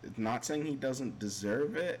doesn't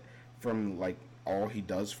deserve it from like all he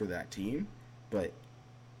does for that team, but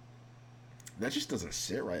that just doesn't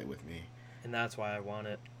sit right with me. And that's why I want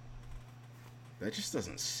it. That just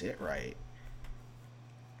doesn't sit right.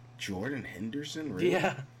 Jordan Henderson, really?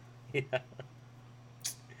 Yeah. I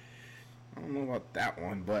don't know about that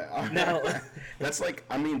one, but no. that's like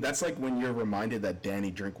when you're reminded that Danny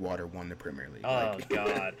Drinkwater won the Premier League. Oh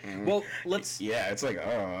God. Well, let's it's like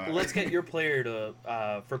let's get your player to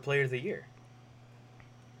for player of the year.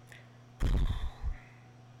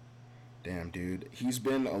 Damn, dude, he's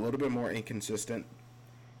been a little bit more inconsistent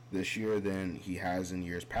this year than he has in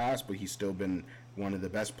years past, but he's still been one of the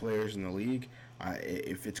best players in the league.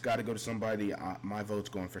 If it's got to go to somebody, my vote's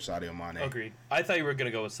going for Sadio Mane. Agreed. I thought you were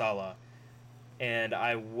gonna go with Salah, and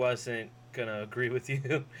I wasn't gonna agree with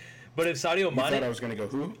you. But if Sadio Mane, you thought I was gonna go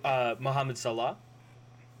who? Mohamed Salah.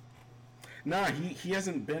 Nah, he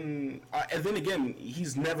hasn't been. And then again,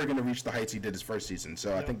 he's never gonna reach the heights he did his first season.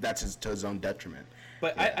 So I think that's to his own detriment.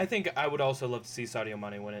 But yeah. I think I would also love to see Sadio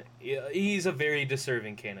Mane win it. He's a very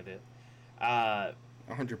deserving candidate.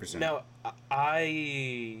 100%. Now,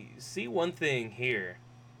 I see one thing here.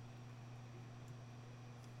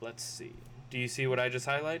 Let's see. Do you see what I just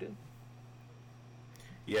highlighted?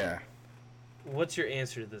 Yeah. What's your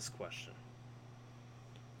answer to this question?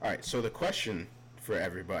 All right, so the question for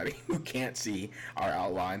everybody who can't see our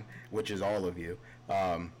outline, which is all of you,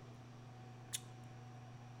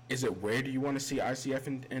 is it where do you want to see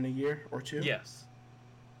ICF in a year or two? Yes.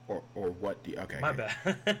 Or what do you, okay. My bad.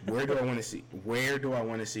 Where do I want to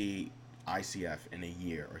see ICF in a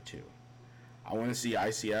year or two? I want to see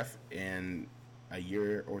ICF in a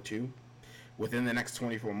year or two. Within the next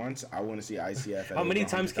 24 months, I want to see ICF at How many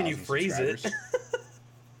times can you phrase it?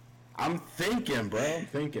 I'm thinking, bro. I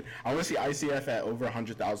want to see ICF at over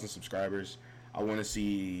 100,000 subscribers. I want to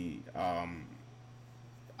see a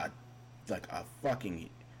fucking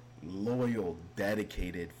loyal,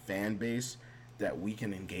 dedicated fan base that we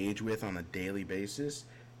can engage with on a daily basis.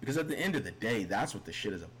 Because at the end of the day, that's what the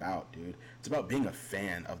shit is about, dude. It's about being a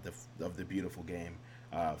fan of the beautiful game.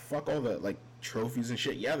 Fuck all the like trophies and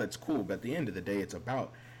shit. Yeah, that's cool. But at the end of the day, it's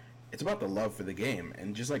about the love for the game,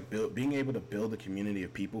 and just like being able to build a community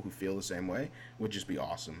of people who feel the same way would just be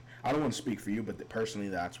awesome. I don't want to speak for you, but personally,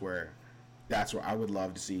 that's where I would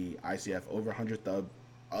love to see ICF over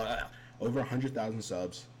 100,000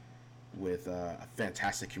 subs with a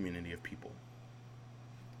fantastic community of people.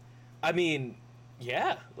 I mean,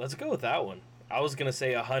 yeah, let's go with that one. I was gonna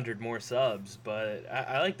say 100 more subs, but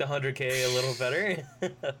I like the 100K a little better.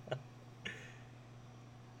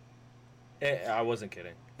 I wasn't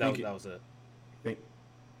kidding. That was it.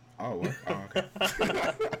 Oh, what? Oh, okay.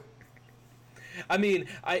 I mean,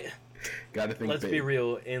 gotta think. Let's be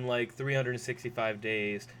real. In like 365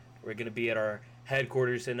 days, we're gonna be at our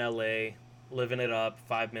headquarters in LA, living it up,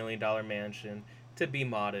 $5 million mansion. To be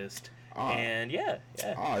modest, and yeah.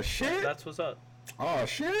 Oh shit. That's what's up. Oh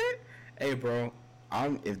shit. Hey, bro.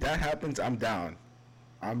 If that happens, I'm down.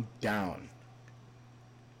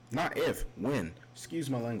 Not if, when. Excuse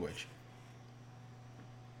my language.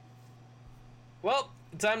 Well,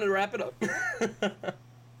 time to wrap it up.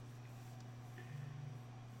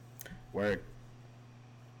 Word.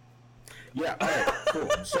 Yeah, all right, cool.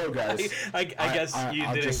 So, guys. I guess you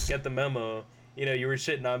didn't get the memo. You know, you were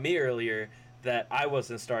shitting on me earlier that I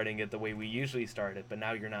wasn't starting it the way we usually start it, but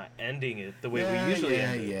now you're not ending it the way we usually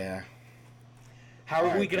end it. Yeah. How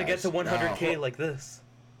are we going to get to 100K like this?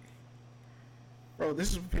 Bro,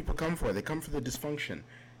 this is what people come for. They come for the dysfunction.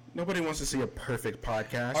 Nobody wants to see a perfect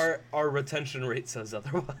podcast. Our retention rate says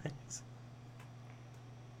otherwise.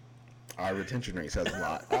 Our retention rate says a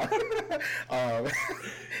lot.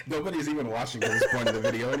 Nobody's even watching at this point of the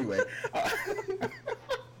video anyway.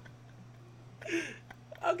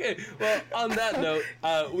 Okay, well, on that note,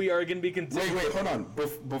 we are going to be continuing. Wait, hold on. I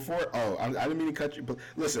didn't mean to cut you. But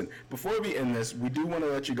listen, before we end this, we do want to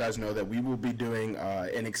let you guys know that we will be doing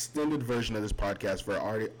an extended version of this podcast for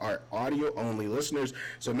our audio-only listeners.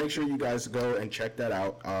 So make sure you guys go and check that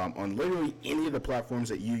out on literally any of the platforms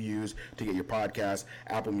that you use to get your podcast.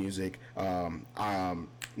 Apple Music, not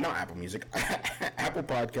Apple Music, Apple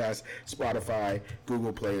Podcasts, Spotify,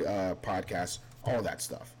 Google Play Podcasts, all that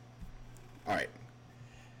stuff. All right.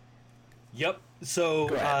 Yep. So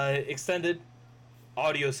extended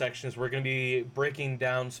audio sections. We're going to be breaking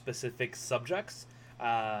down specific subjects.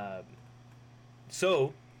 So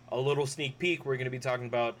a little sneak peek. We're going to be talking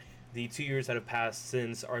about the 2 years that have passed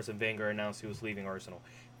since Arsene Wenger announced he was leaving Arsenal.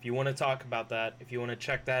 If you want to talk about that, if you want to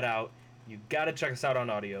check that out, you got to check us out on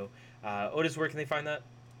audio. Otis, where can they find that?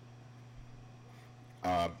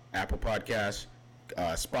 Apple Podcasts,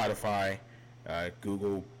 Spotify,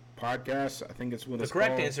 Google Podcasts. I think it's what it's called. The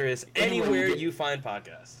correct answer is anywhere you find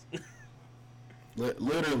podcasts.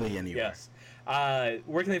 Literally anywhere. Yes.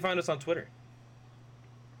 Where can they find us on Twitter?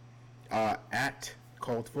 At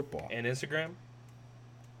Called Football. And Instagram?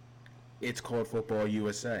 It's Called Football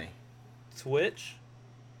USA. Twitch?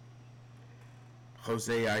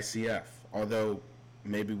 Jose ICF. Although,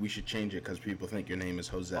 maybe we should change it because people think your name is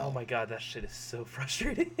Jose. Oh my god, that shit is so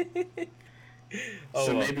frustrating.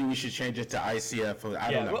 Maybe we should change it to ICF.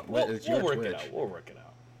 I don't know. We'll work it out. We'll work it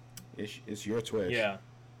out. It's your Twitch. Yeah.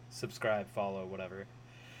 Subscribe, follow, whatever.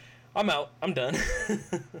 I'm out. I'm done.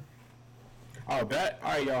 Oh, bet.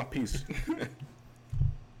 All right, y'all. Peace.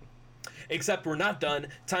 Except we're not done.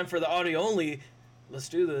 Time for the audio only. Let's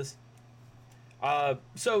do this.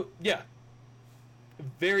 So, yeah.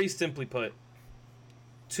 Very simply put,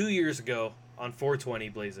 2 years ago on 420,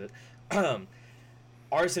 blaze it,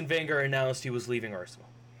 Arsene Wenger announced he was leaving Arsenal.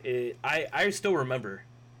 I still remember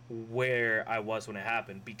where I was when it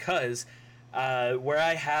happened because where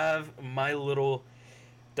I have my little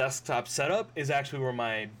desktop setup is actually where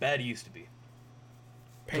my bed used to be.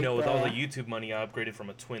 Paper. You know, with all the YouTube money, I upgraded from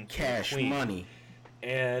a twin to cash a queen. Money.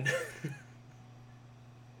 And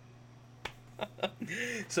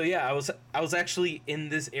so yeah, I was actually in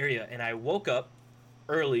this area, and I woke up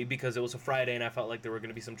early because it was a Friday, and I felt like there were going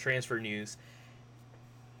to be some transfer news.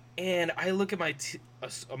 And I look at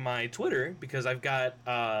my Twitter because I've got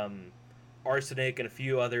Arsenic and a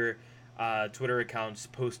few other Twitter accounts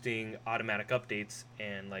posting automatic updates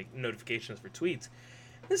and like notifications for tweets.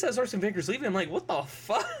 This says Arsene Wenger's leaving. I'm like, what the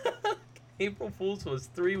fuck? April Fool's was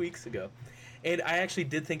 3 weeks ago, and I actually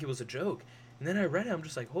did think it was a joke. And then I read it. I'm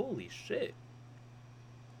just like, holy shit.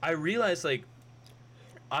 I realized, like,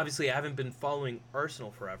 obviously I haven't been following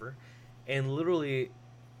Arsenal forever, and literally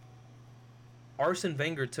Arsene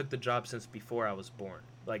Wenger took the job since before I was born,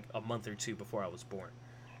 like a month or two before I was born.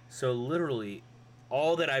 So literally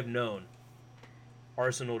all that I've known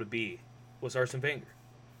Arsenal to be was Arsene Wenger.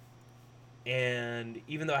 And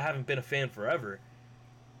even though I haven't been a fan forever,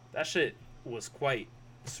 that shit was quite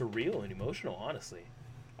surreal and emotional, honestly.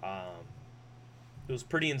 It was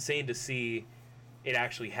pretty insane to see it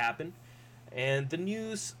actually happen. And the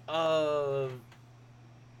news of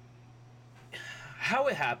how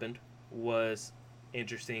it happened was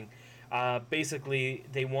interesting. Basically,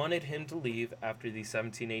 they wanted him to leave after the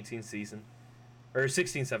 17-18 season, or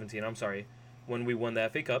 16-17, I'm sorry, when we won the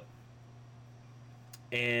FA Cup.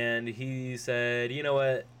 And he said, you know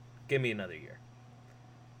what, give me another year.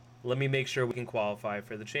 Let me make sure we can qualify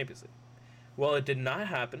for the Champions League. Well, it did not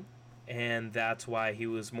happen, and that's why he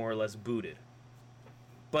was more or less booted.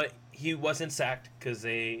 But he wasn't sacked because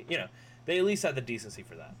they at least had the decency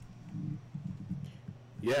for that.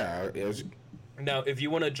 Yeah, it was. Now, if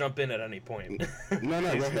you want to jump in at any point. No, go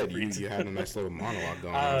ahead. You had a nice little monologue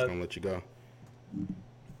going. I was going to let you go.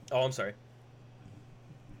 Oh, I'm sorry.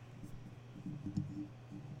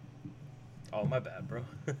 Oh, my bad, bro.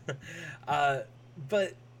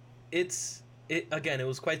 But it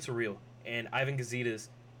was quite surreal. And Ivan Gazidis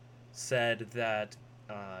said that,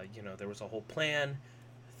 there was a whole plan,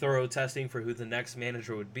 thorough testing for who the next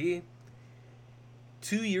manager would be.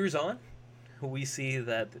 2 years on, we see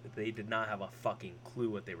that they did not have a fucking clue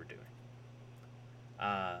what they were doing.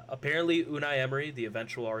 Apparently, Unai Emery, the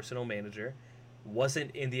eventual Arsenal manager,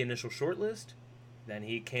 wasn't in the initial shortlist. Then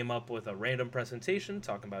he came up with a random presentation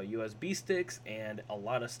talking about USB sticks and a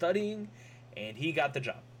lot of studying, and he got the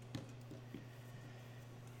job.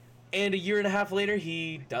 And a year and a half later,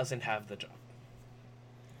 he doesn't have the job.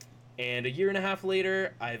 And a year and a half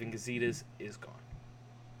later, Ivan Gazidis is gone.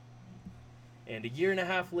 And a year and a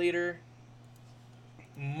half later,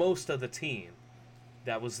 most of the team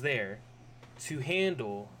that was there to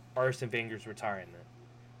handle Arsene Wenger's retirement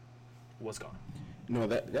was gone. No,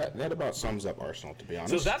 that about sums up Arsenal, to be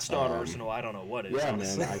honest. So if that's not Arsenal, I don't know what is. Yeah,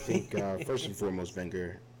 honestly. man. I think first and foremost,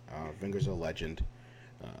 Wenger's a legend.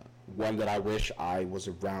 One that I wish I was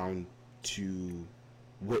around to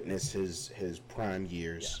witness his prime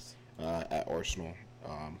years at Arsenal.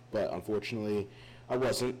 But unfortunately, I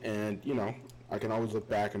wasn't, and I can always look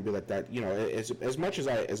back and be like that. As much as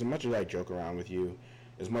I joke around with you,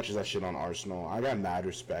 as much as I shit on Arsenal, I got mad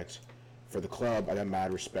respect for the club. I got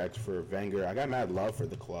mad respect for Wenger. I got mad love for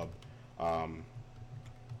the club.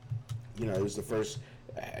 It was the first.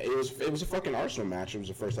 It was a fucking Arsenal match. It was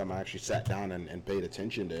the first time I actually sat down and paid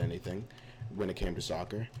attention to anything when it came to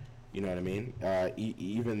soccer. You know what I mean?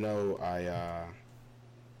 Even though I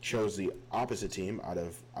chose the opposite team out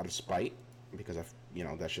of spite, because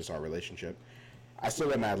that's just our relationship. I still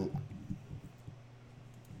get mad.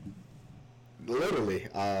 Literally,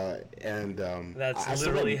 and That's I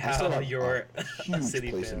still literally have, I still how have you're a a huge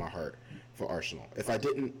City place fan. in my heart for Arsenal. If I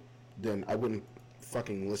didn't, then I wouldn't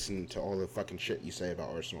fucking listen to all the fucking shit you say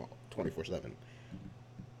about Arsenal 24/7.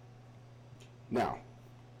 Now,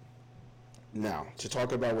 now to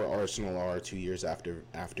talk about where Arsenal are 2 years after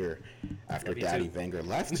Love you Daddy too. Wenger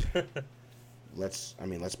left. Let's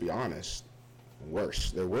be honest.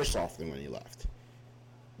 Worse. They're worse off than when he left.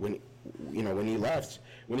 When when he left,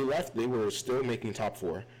 they were still making top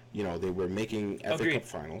four. They were making FA Agreed. Cup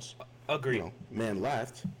finals. Agreed. Man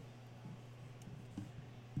left.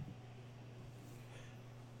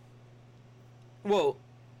 Well,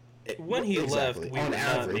 when he Exactly. left, we On were not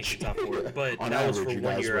average, making top four, but on that was average, for you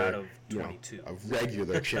 1 guys year were, out of 22. a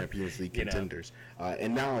regular Champions League You know. contenders.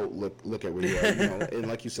 And now look at where you are. And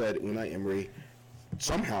like you said, Unai Emery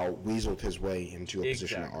somehow weaseled his way into a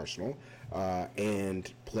position at Exactly. Arsenal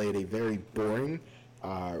and played a very boring,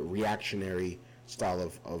 reactionary style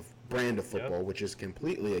of brand of football, Yep. which is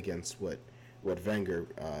completely against what Wenger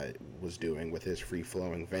was doing with his free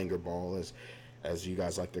flowing Wenger ball, as you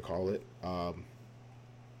guys like to call it.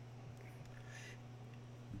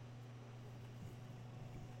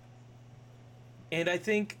 And I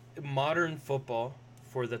think modern football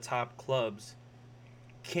for the top clubs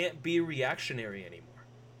can't be reactionary anymore.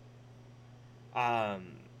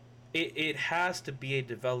 It has to be a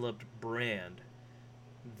developed brand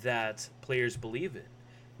that players believe in.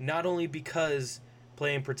 Not only because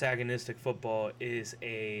playing protagonistic football is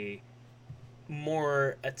a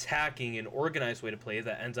more attacking and organized way to play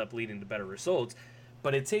that ends up leading to better results,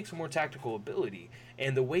 but it takes more tactical ability.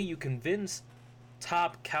 And the way you convince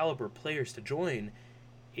top caliber players to join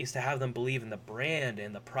is to have them believe in the brand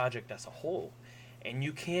and the project as a whole. And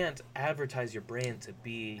you can't advertise your brand to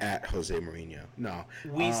be At Jose Mourinho. No.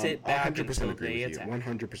 We sit back 100% until agree they with you. attack.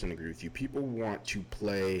 100% agree with you. People want to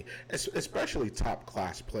play, especially top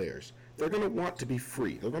class players. They're going to want to be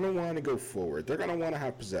free. They're going to want to go forward. They're going to want to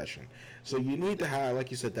have possession. So you need to have,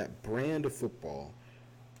 like you said, that brand of football.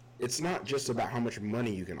 It's not just about how much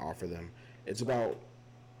money you can offer them. It's about,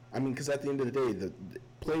 because at the end of the day, the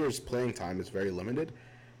players' playing time is very limited.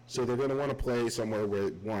 So they're going to want to play somewhere where,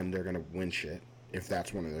 one, they're going to win shit, if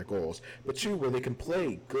that's one of their goals. But two, where they can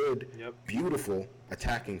play good, Yep. beautiful,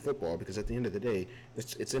 attacking football, because at the end of the day,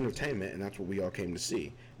 it's entertainment, and that's what we all came to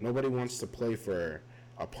see. Nobody wants to play for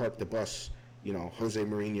a park the bus, Jose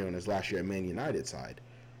Mourinho in his last year at Man United side.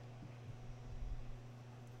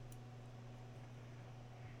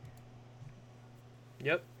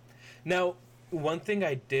 Yep. Now, one thing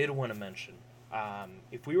I did want to mention,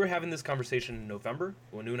 if we were having this conversation in November,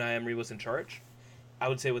 when Unai Emery was in charge, I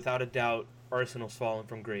would say without a doubt Arsenal's fallen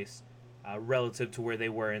from grace relative to where they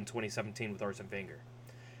were in 2017 with Arsene Wenger.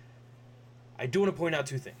 I do want to point out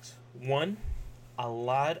two things. One, a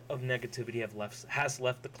lot of negativity has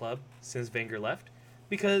left the club since Wenger left,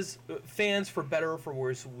 because fans, for better or for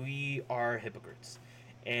worse, we are hypocrites.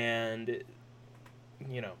 And,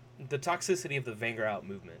 the toxicity of the Wenger out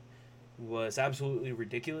movement was absolutely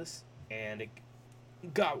ridiculous, and it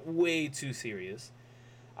got way too serious.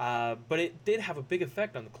 But it did have a big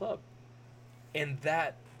effect on the club. And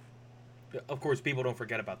that, of course, people don't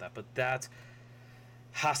forget about that, but that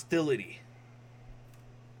hostility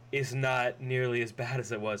is not nearly as bad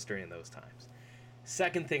as it was during those times.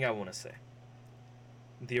 Second thing I want to say.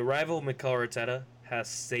 The arrival of Mikel Arteta has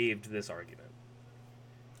saved this argument.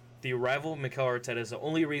 The arrival of Mikel Arteta is the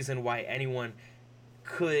only reason why anyone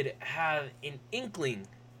could have an inkling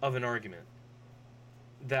of an argument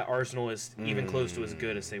that Arsenal is even close to as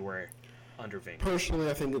good as they were under Wenger. Personally,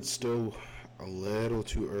 I think it's still a little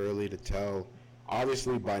too early to tell.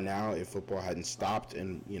 Obviously, by now, if football hadn't stopped,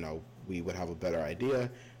 and we would have a better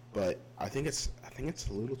idea. But I think it's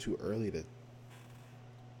a little too early to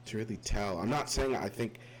really tell. I'm not saying I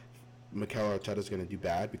think Mikel Arteta is going to do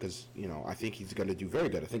bad, because I think he's going to do very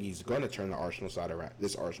good. I think he's going to turn the Arsenal side around.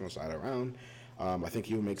 This Arsenal side around. I think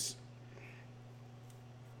he makes.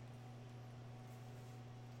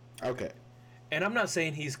 Okay. And I'm not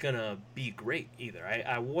saying he's going to be great either.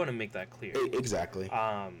 I want to make that clear. Exactly.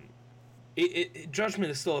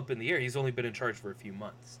 Judgment is still up in the air. He's only been in charge for a few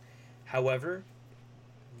months. However,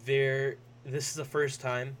 this is the first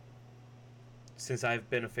time since I've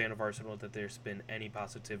been a fan of Arsenal that there's been any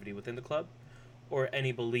positivity within the club or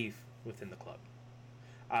any belief within the club.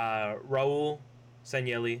 Raul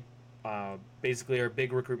Sanllehi, basically our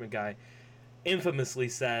big recruitment guy, infamously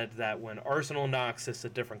said that when Arsenal knocks, it's a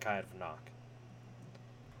different kind of knock.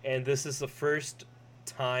 And this is the first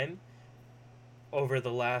time over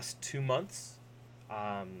the last 2 months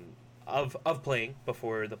of playing,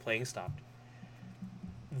 before the playing stopped,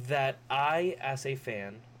 that I, as a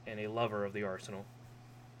fan and a lover of the Arsenal,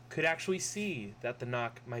 could actually see that the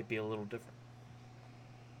knock might be a little different.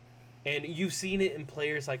 And you've seen it in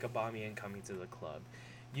players like Aubameyang coming to the club.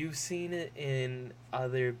 You've seen it in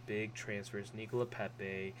other big transfers, Nicola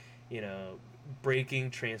Pepe, breaking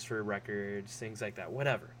transfer records, things like that,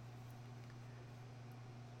 whatever.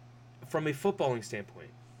 From a footballing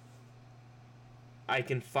standpoint, I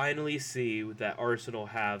can finally see that Arsenal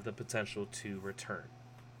have the potential to return.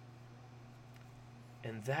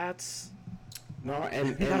 And that's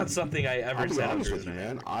not something I ever said. I'll be honest with you,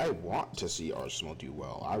 man. I want to see Arsenal do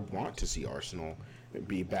well. I want to see Arsenal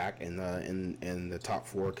be back in the top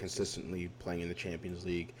four consistently, playing in the Champions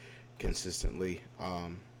League consistently.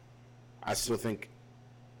 I still think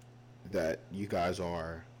that you guys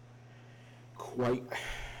are quite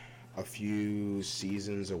a few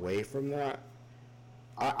seasons away from that.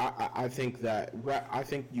 I think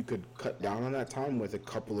you could cut down on that time with a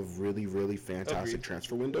couple of really, really fantastic Agreed.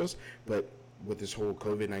 transfer windows, but with this whole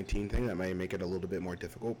COVID-19 thing, that may make it a little bit more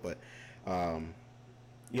difficult. But I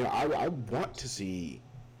want to see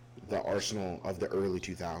the Arsenal of the early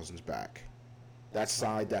 2000s back. That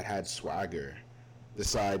side that had swagger, the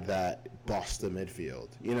side that bossed the midfield.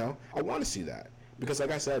 I want to see that because,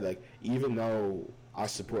 like I said, even though I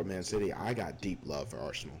support Man City, I got deep love for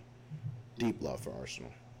Arsenal. Deep love for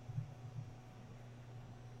Arsenal.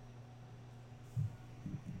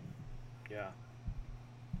 Yeah.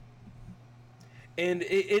 And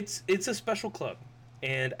it's a special club.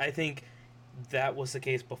 And I think that was the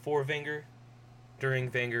case before Wenger, during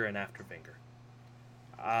Wenger, and after Wenger.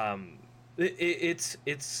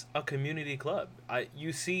 It's a community club.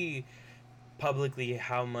 You see publicly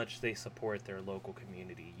how much they support their local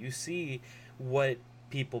community. You see what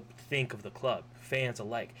people think of the club, fans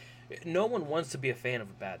alike. No one wants to be a fan of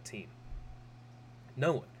a bad team.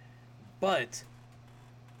 No one. But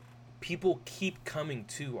people keep coming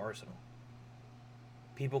to Arsenal.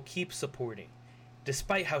 People keep supporting,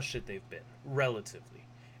 despite how shit they've been, relatively.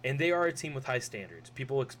 And they are a team with high standards.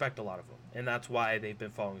 People expect a lot of them, and that's why they've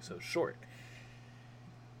been falling so short.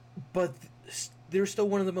 But they're still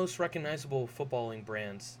one of the most recognizable footballing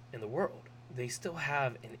brands in the world. They still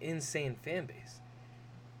have an insane fan base.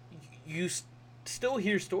 You still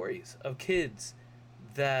hear stories of kids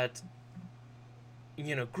that,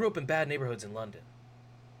 grew up in bad neighborhoods in London,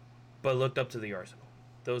 but looked up to the Arsenal.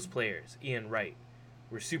 Those players, Ian Wright,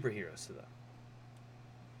 were superheroes to them.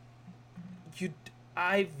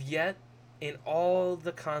 I've yet, in all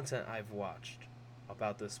the content I've watched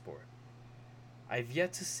about this sport, I've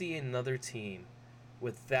yet to see another team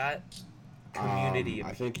with that community.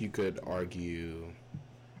 I think you could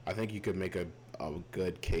make a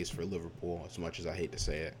good case for Liverpool, as much as I hate to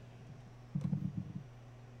say it.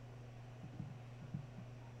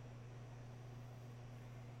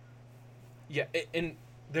 Yeah, and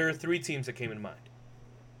there are 3 teams that came in mind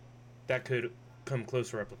that could come close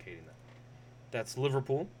to replicating that. That's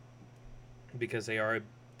Liverpool, because they are a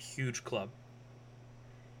huge club.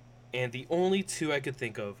 And the only 2 I could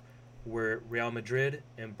think of were Real Madrid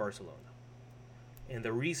and Barcelona. And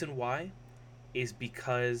the reason why is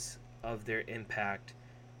because of their impact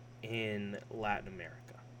in Latin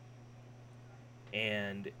America.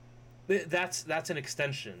 And that's an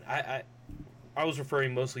extension. I was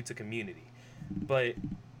referring mostly to community. But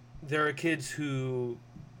there are kids who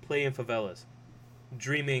play in favelas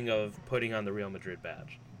dreaming of putting on the Real Madrid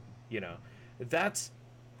badge. That's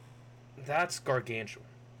gargantuan.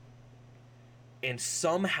 And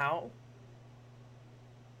somehow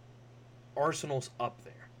Arsenal's up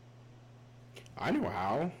there. I know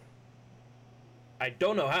how. I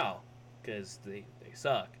don't know how, because they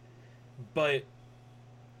suck. But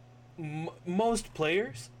most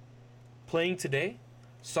players playing today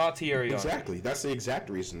saw Thierry Henry. Exactly. That's the exact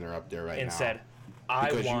reason they're up there right now. And said,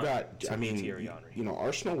 I want Thierry Henry.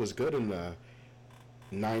 Arsenal was good in the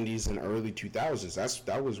 90s and early 2000s.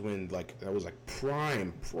 That was when that was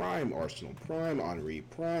prime Arsenal, prime Henry,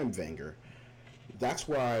 prime Wenger. That's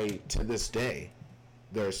why to this day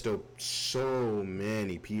there are still so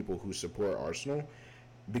many people who support Arsenal,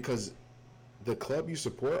 because the club you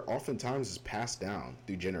support oftentimes is passed down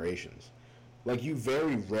through generations. You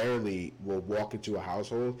very rarely will walk into a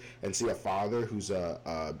household and see a father who's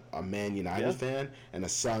a Man United fan and a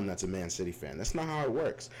son that's a Man City fan. That's not how it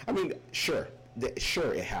works. Sure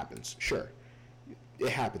it happens. Sure, it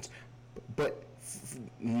happens. But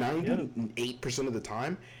 98% of the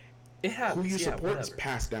time, It happens. Who you Yeah, support is whatever.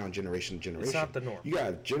 passed down generation to generation. It's not the norm. You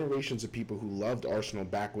got generations of people who loved Arsenal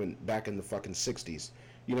back in the fucking 60s.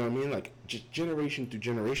 You know what I mean? Like just generation through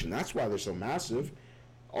generation. That's why they're so massive.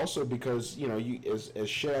 Also because, you know, as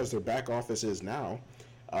shit as their back office is now,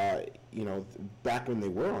 you know, back when they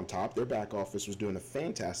were on top, their back office was doing a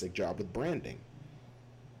fantastic job with branding.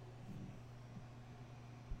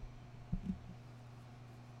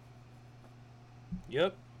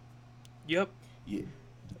 Yep. Yep. Yeah.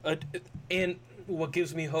 And what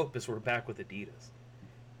gives me hope is we're back with Adidas.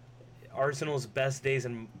 Arsenal's best days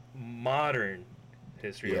in modern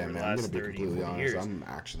history over the man, I'm last gonna be 30, completely 40 honest. years I'm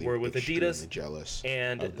actually were with extremely Adidas jealous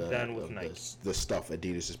and of then with Nike. the stuff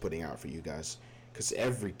Adidas is putting out for you guys, because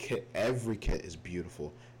every kit is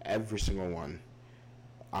beautiful, every single one.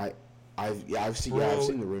 I've seen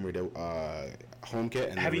the rumored home kit.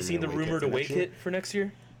 And have you seen the rumored away kit for next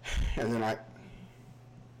year? And then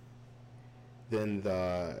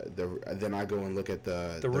then I go and look at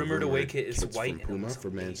the rumored away kit is kits white from and it Puma looks for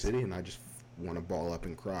Man amazing. City, and I just want to ball up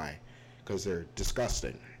and cry because they're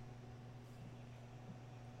disgusting.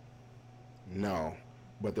 No,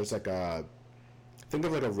 but there's like a think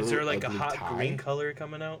of like a really Is there like a ugly hot tie, green color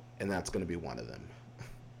coming out? and that's gonna be one of them.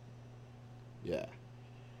 Yeah,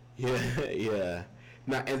 yeah.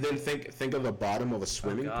 Now and then think of the bottom of a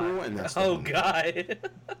swimming God. pool, and that's the Oh home. God.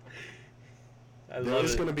 I love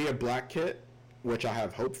There's it. going to be a black kit, which I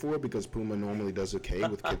have hope for because Puma normally does okay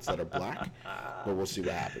with kits that are black, but we'll see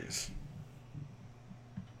what happens.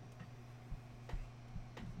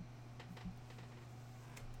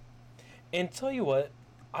 And tell you what,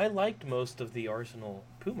 I liked most of the Arsenal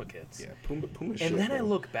Puma kits. Yeah, Puma shit. And then bro. I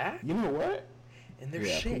look back, You know what? and they're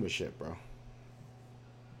Yeah, shit. Puma shit, bro.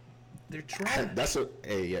 They're trash. That's a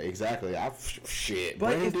hey, yeah, exactly. Shit. But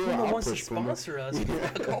brand if deal, Puma I'll wants to push Puma. sponsor us,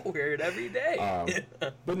 fuck, I'll wear it every day.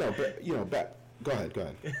 But no, but you know, go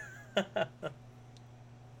ahead.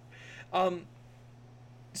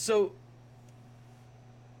 So,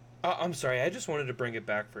 I'm sorry. I just wanted to bring it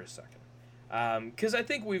back for a second, because I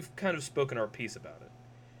think we've kind of spoken our piece about it.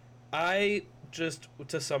 I just,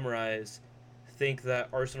 to summarize, think that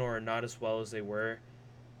Arsenal are not as well as they were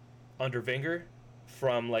under Wenger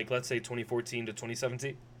from, like, let's say 2014 to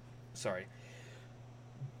 2017. Sorry.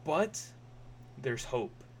 But there's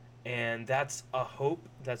hope. And that's a hope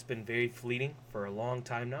that's been very fleeting for a long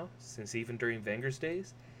time now, since even during Wenger's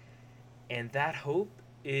days. And that hope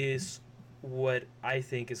is what I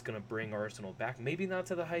think is going to bring Arsenal back. Maybe not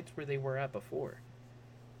to the heights where they were at before.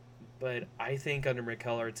 But I think under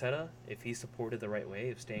Mikel Arteta, if he's supported the right way,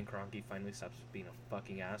 if Stan Kroenke finally stops being a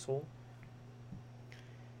fucking asshole,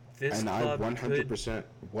 this And I club 100%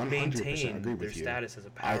 could maintain agree their with you. status as a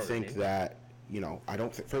power. I think team. that, you know, I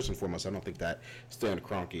don't think, first and foremost, I don't think that Stan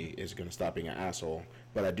Kroenke is going to stop being an asshole,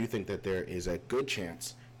 but I do think that there is a good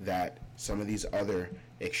chance that some of these other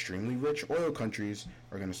extremely rich oil countries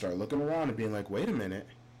are going to start looking around and being like, wait a minute,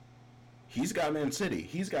 he's got Man City,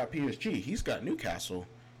 he's got PSG, he's got Newcastle,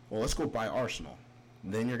 well, let's go buy Arsenal.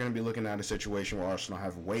 Then you're going to be looking at a situation where Arsenal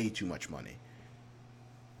have way too much money.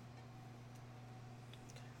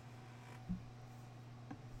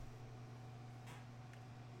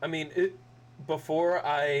 I mean, before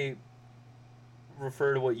I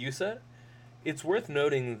refer to what you said, it's worth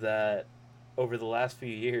noting that over the last few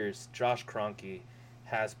years, Josh Kroenke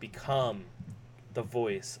has become the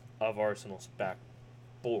voice of Arsenal's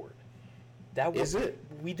backboard. That was, Is it?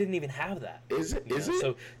 We didn't even have that. Is it? you Is know? it?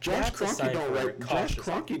 So Josh that's a Kroenke sign don't for write. Josh cautious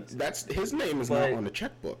Kroenke, optimism. that's his name is But not on the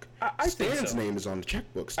checkbook. I think Stan's so. name is on the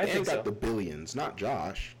checkbook. I Stan think got so. the billions, not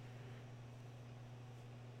Josh.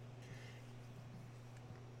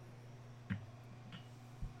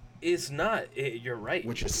 It's not. You're right.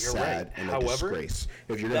 Which is you're sad right. and a However, disgrace.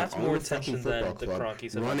 If you're that's gonna more own a fucking attention than football the club,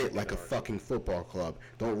 Kroenkes of run it African like a America. fucking football club.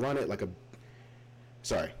 Don't run it like a.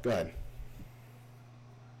 Sorry, go ahead.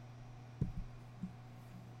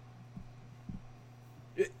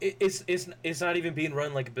 It's not even being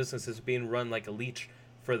run like a business. It's being run like a leech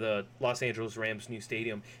for the Los Angeles Rams' new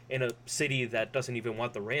stadium in a city that doesn't even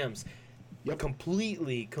want the Rams. Yep.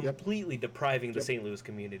 Completely depriving the Yep. St. Louis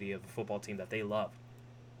community of a football team that they love.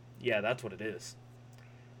 Yeah, that's what it is.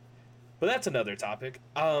 But that's another topic.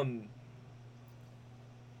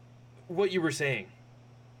 What you were saying.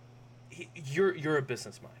 You're a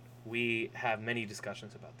business mind. We have many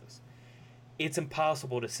discussions about this. It's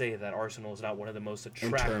impossible to say that Arsenal is not one of the most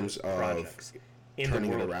attractive terms of projects in the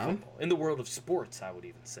turning it world of around? football. In the world of sports, I would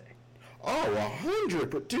even say. Oh,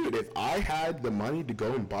 100. But dude, if I had the money to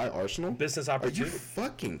go and buy Arsenal, Business are you opportunity.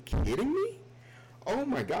 fucking kidding me? Oh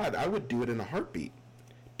my God, I would do it in a heartbeat.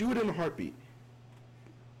 Do it in a heartbeat.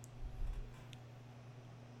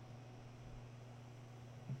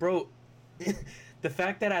 Bro, the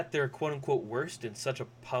fact that at their quote unquote worst in such a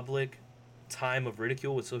public time of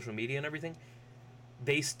ridicule with social media and everything,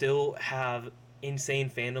 they still have insane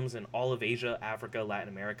fandoms in all of Asia, Africa, Latin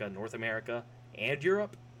America, North America, and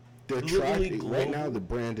Europe. They're right now the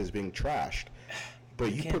brand is being trashed.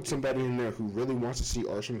 But you put somebody in there who really wants to see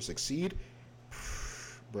Arsenal succeed,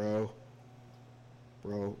 bro,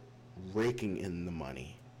 raking in the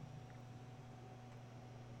money.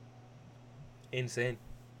 Insane.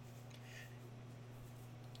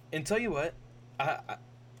 And tell you what,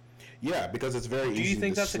 yeah, because it's very easy. Do you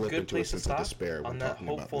think to that's a slip good into place a to sense of stop despair on when that talking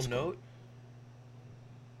about hopeful this club. note?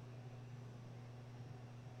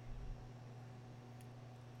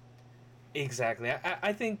 Exactly.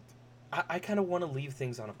 I think I kind of want to leave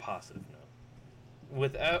things on a positive note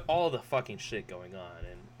with all the fucking shit going on,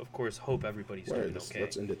 and of course, hope everybody's doing okay.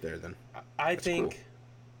 Let's end it there then. I think cool.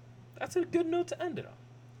 That's a good note to end it on.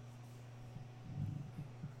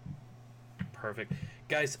 Perfect.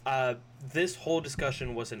 Guys, this whole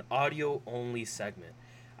discussion was an audio-only segment.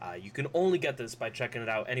 You can only get this by checking it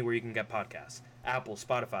out anywhere you can get podcasts. Apple,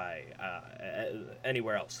 Spotify,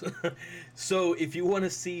 anywhere else. So if you want to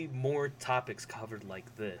see more topics covered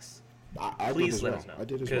like this, please let us know. I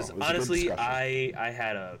did as well. Because honestly, I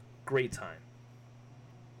had a great time.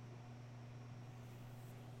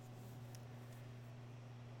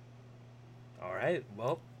 All right.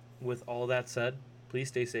 Well, with all that said, please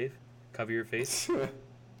stay safe, cover your face, and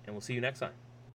we'll see you next time.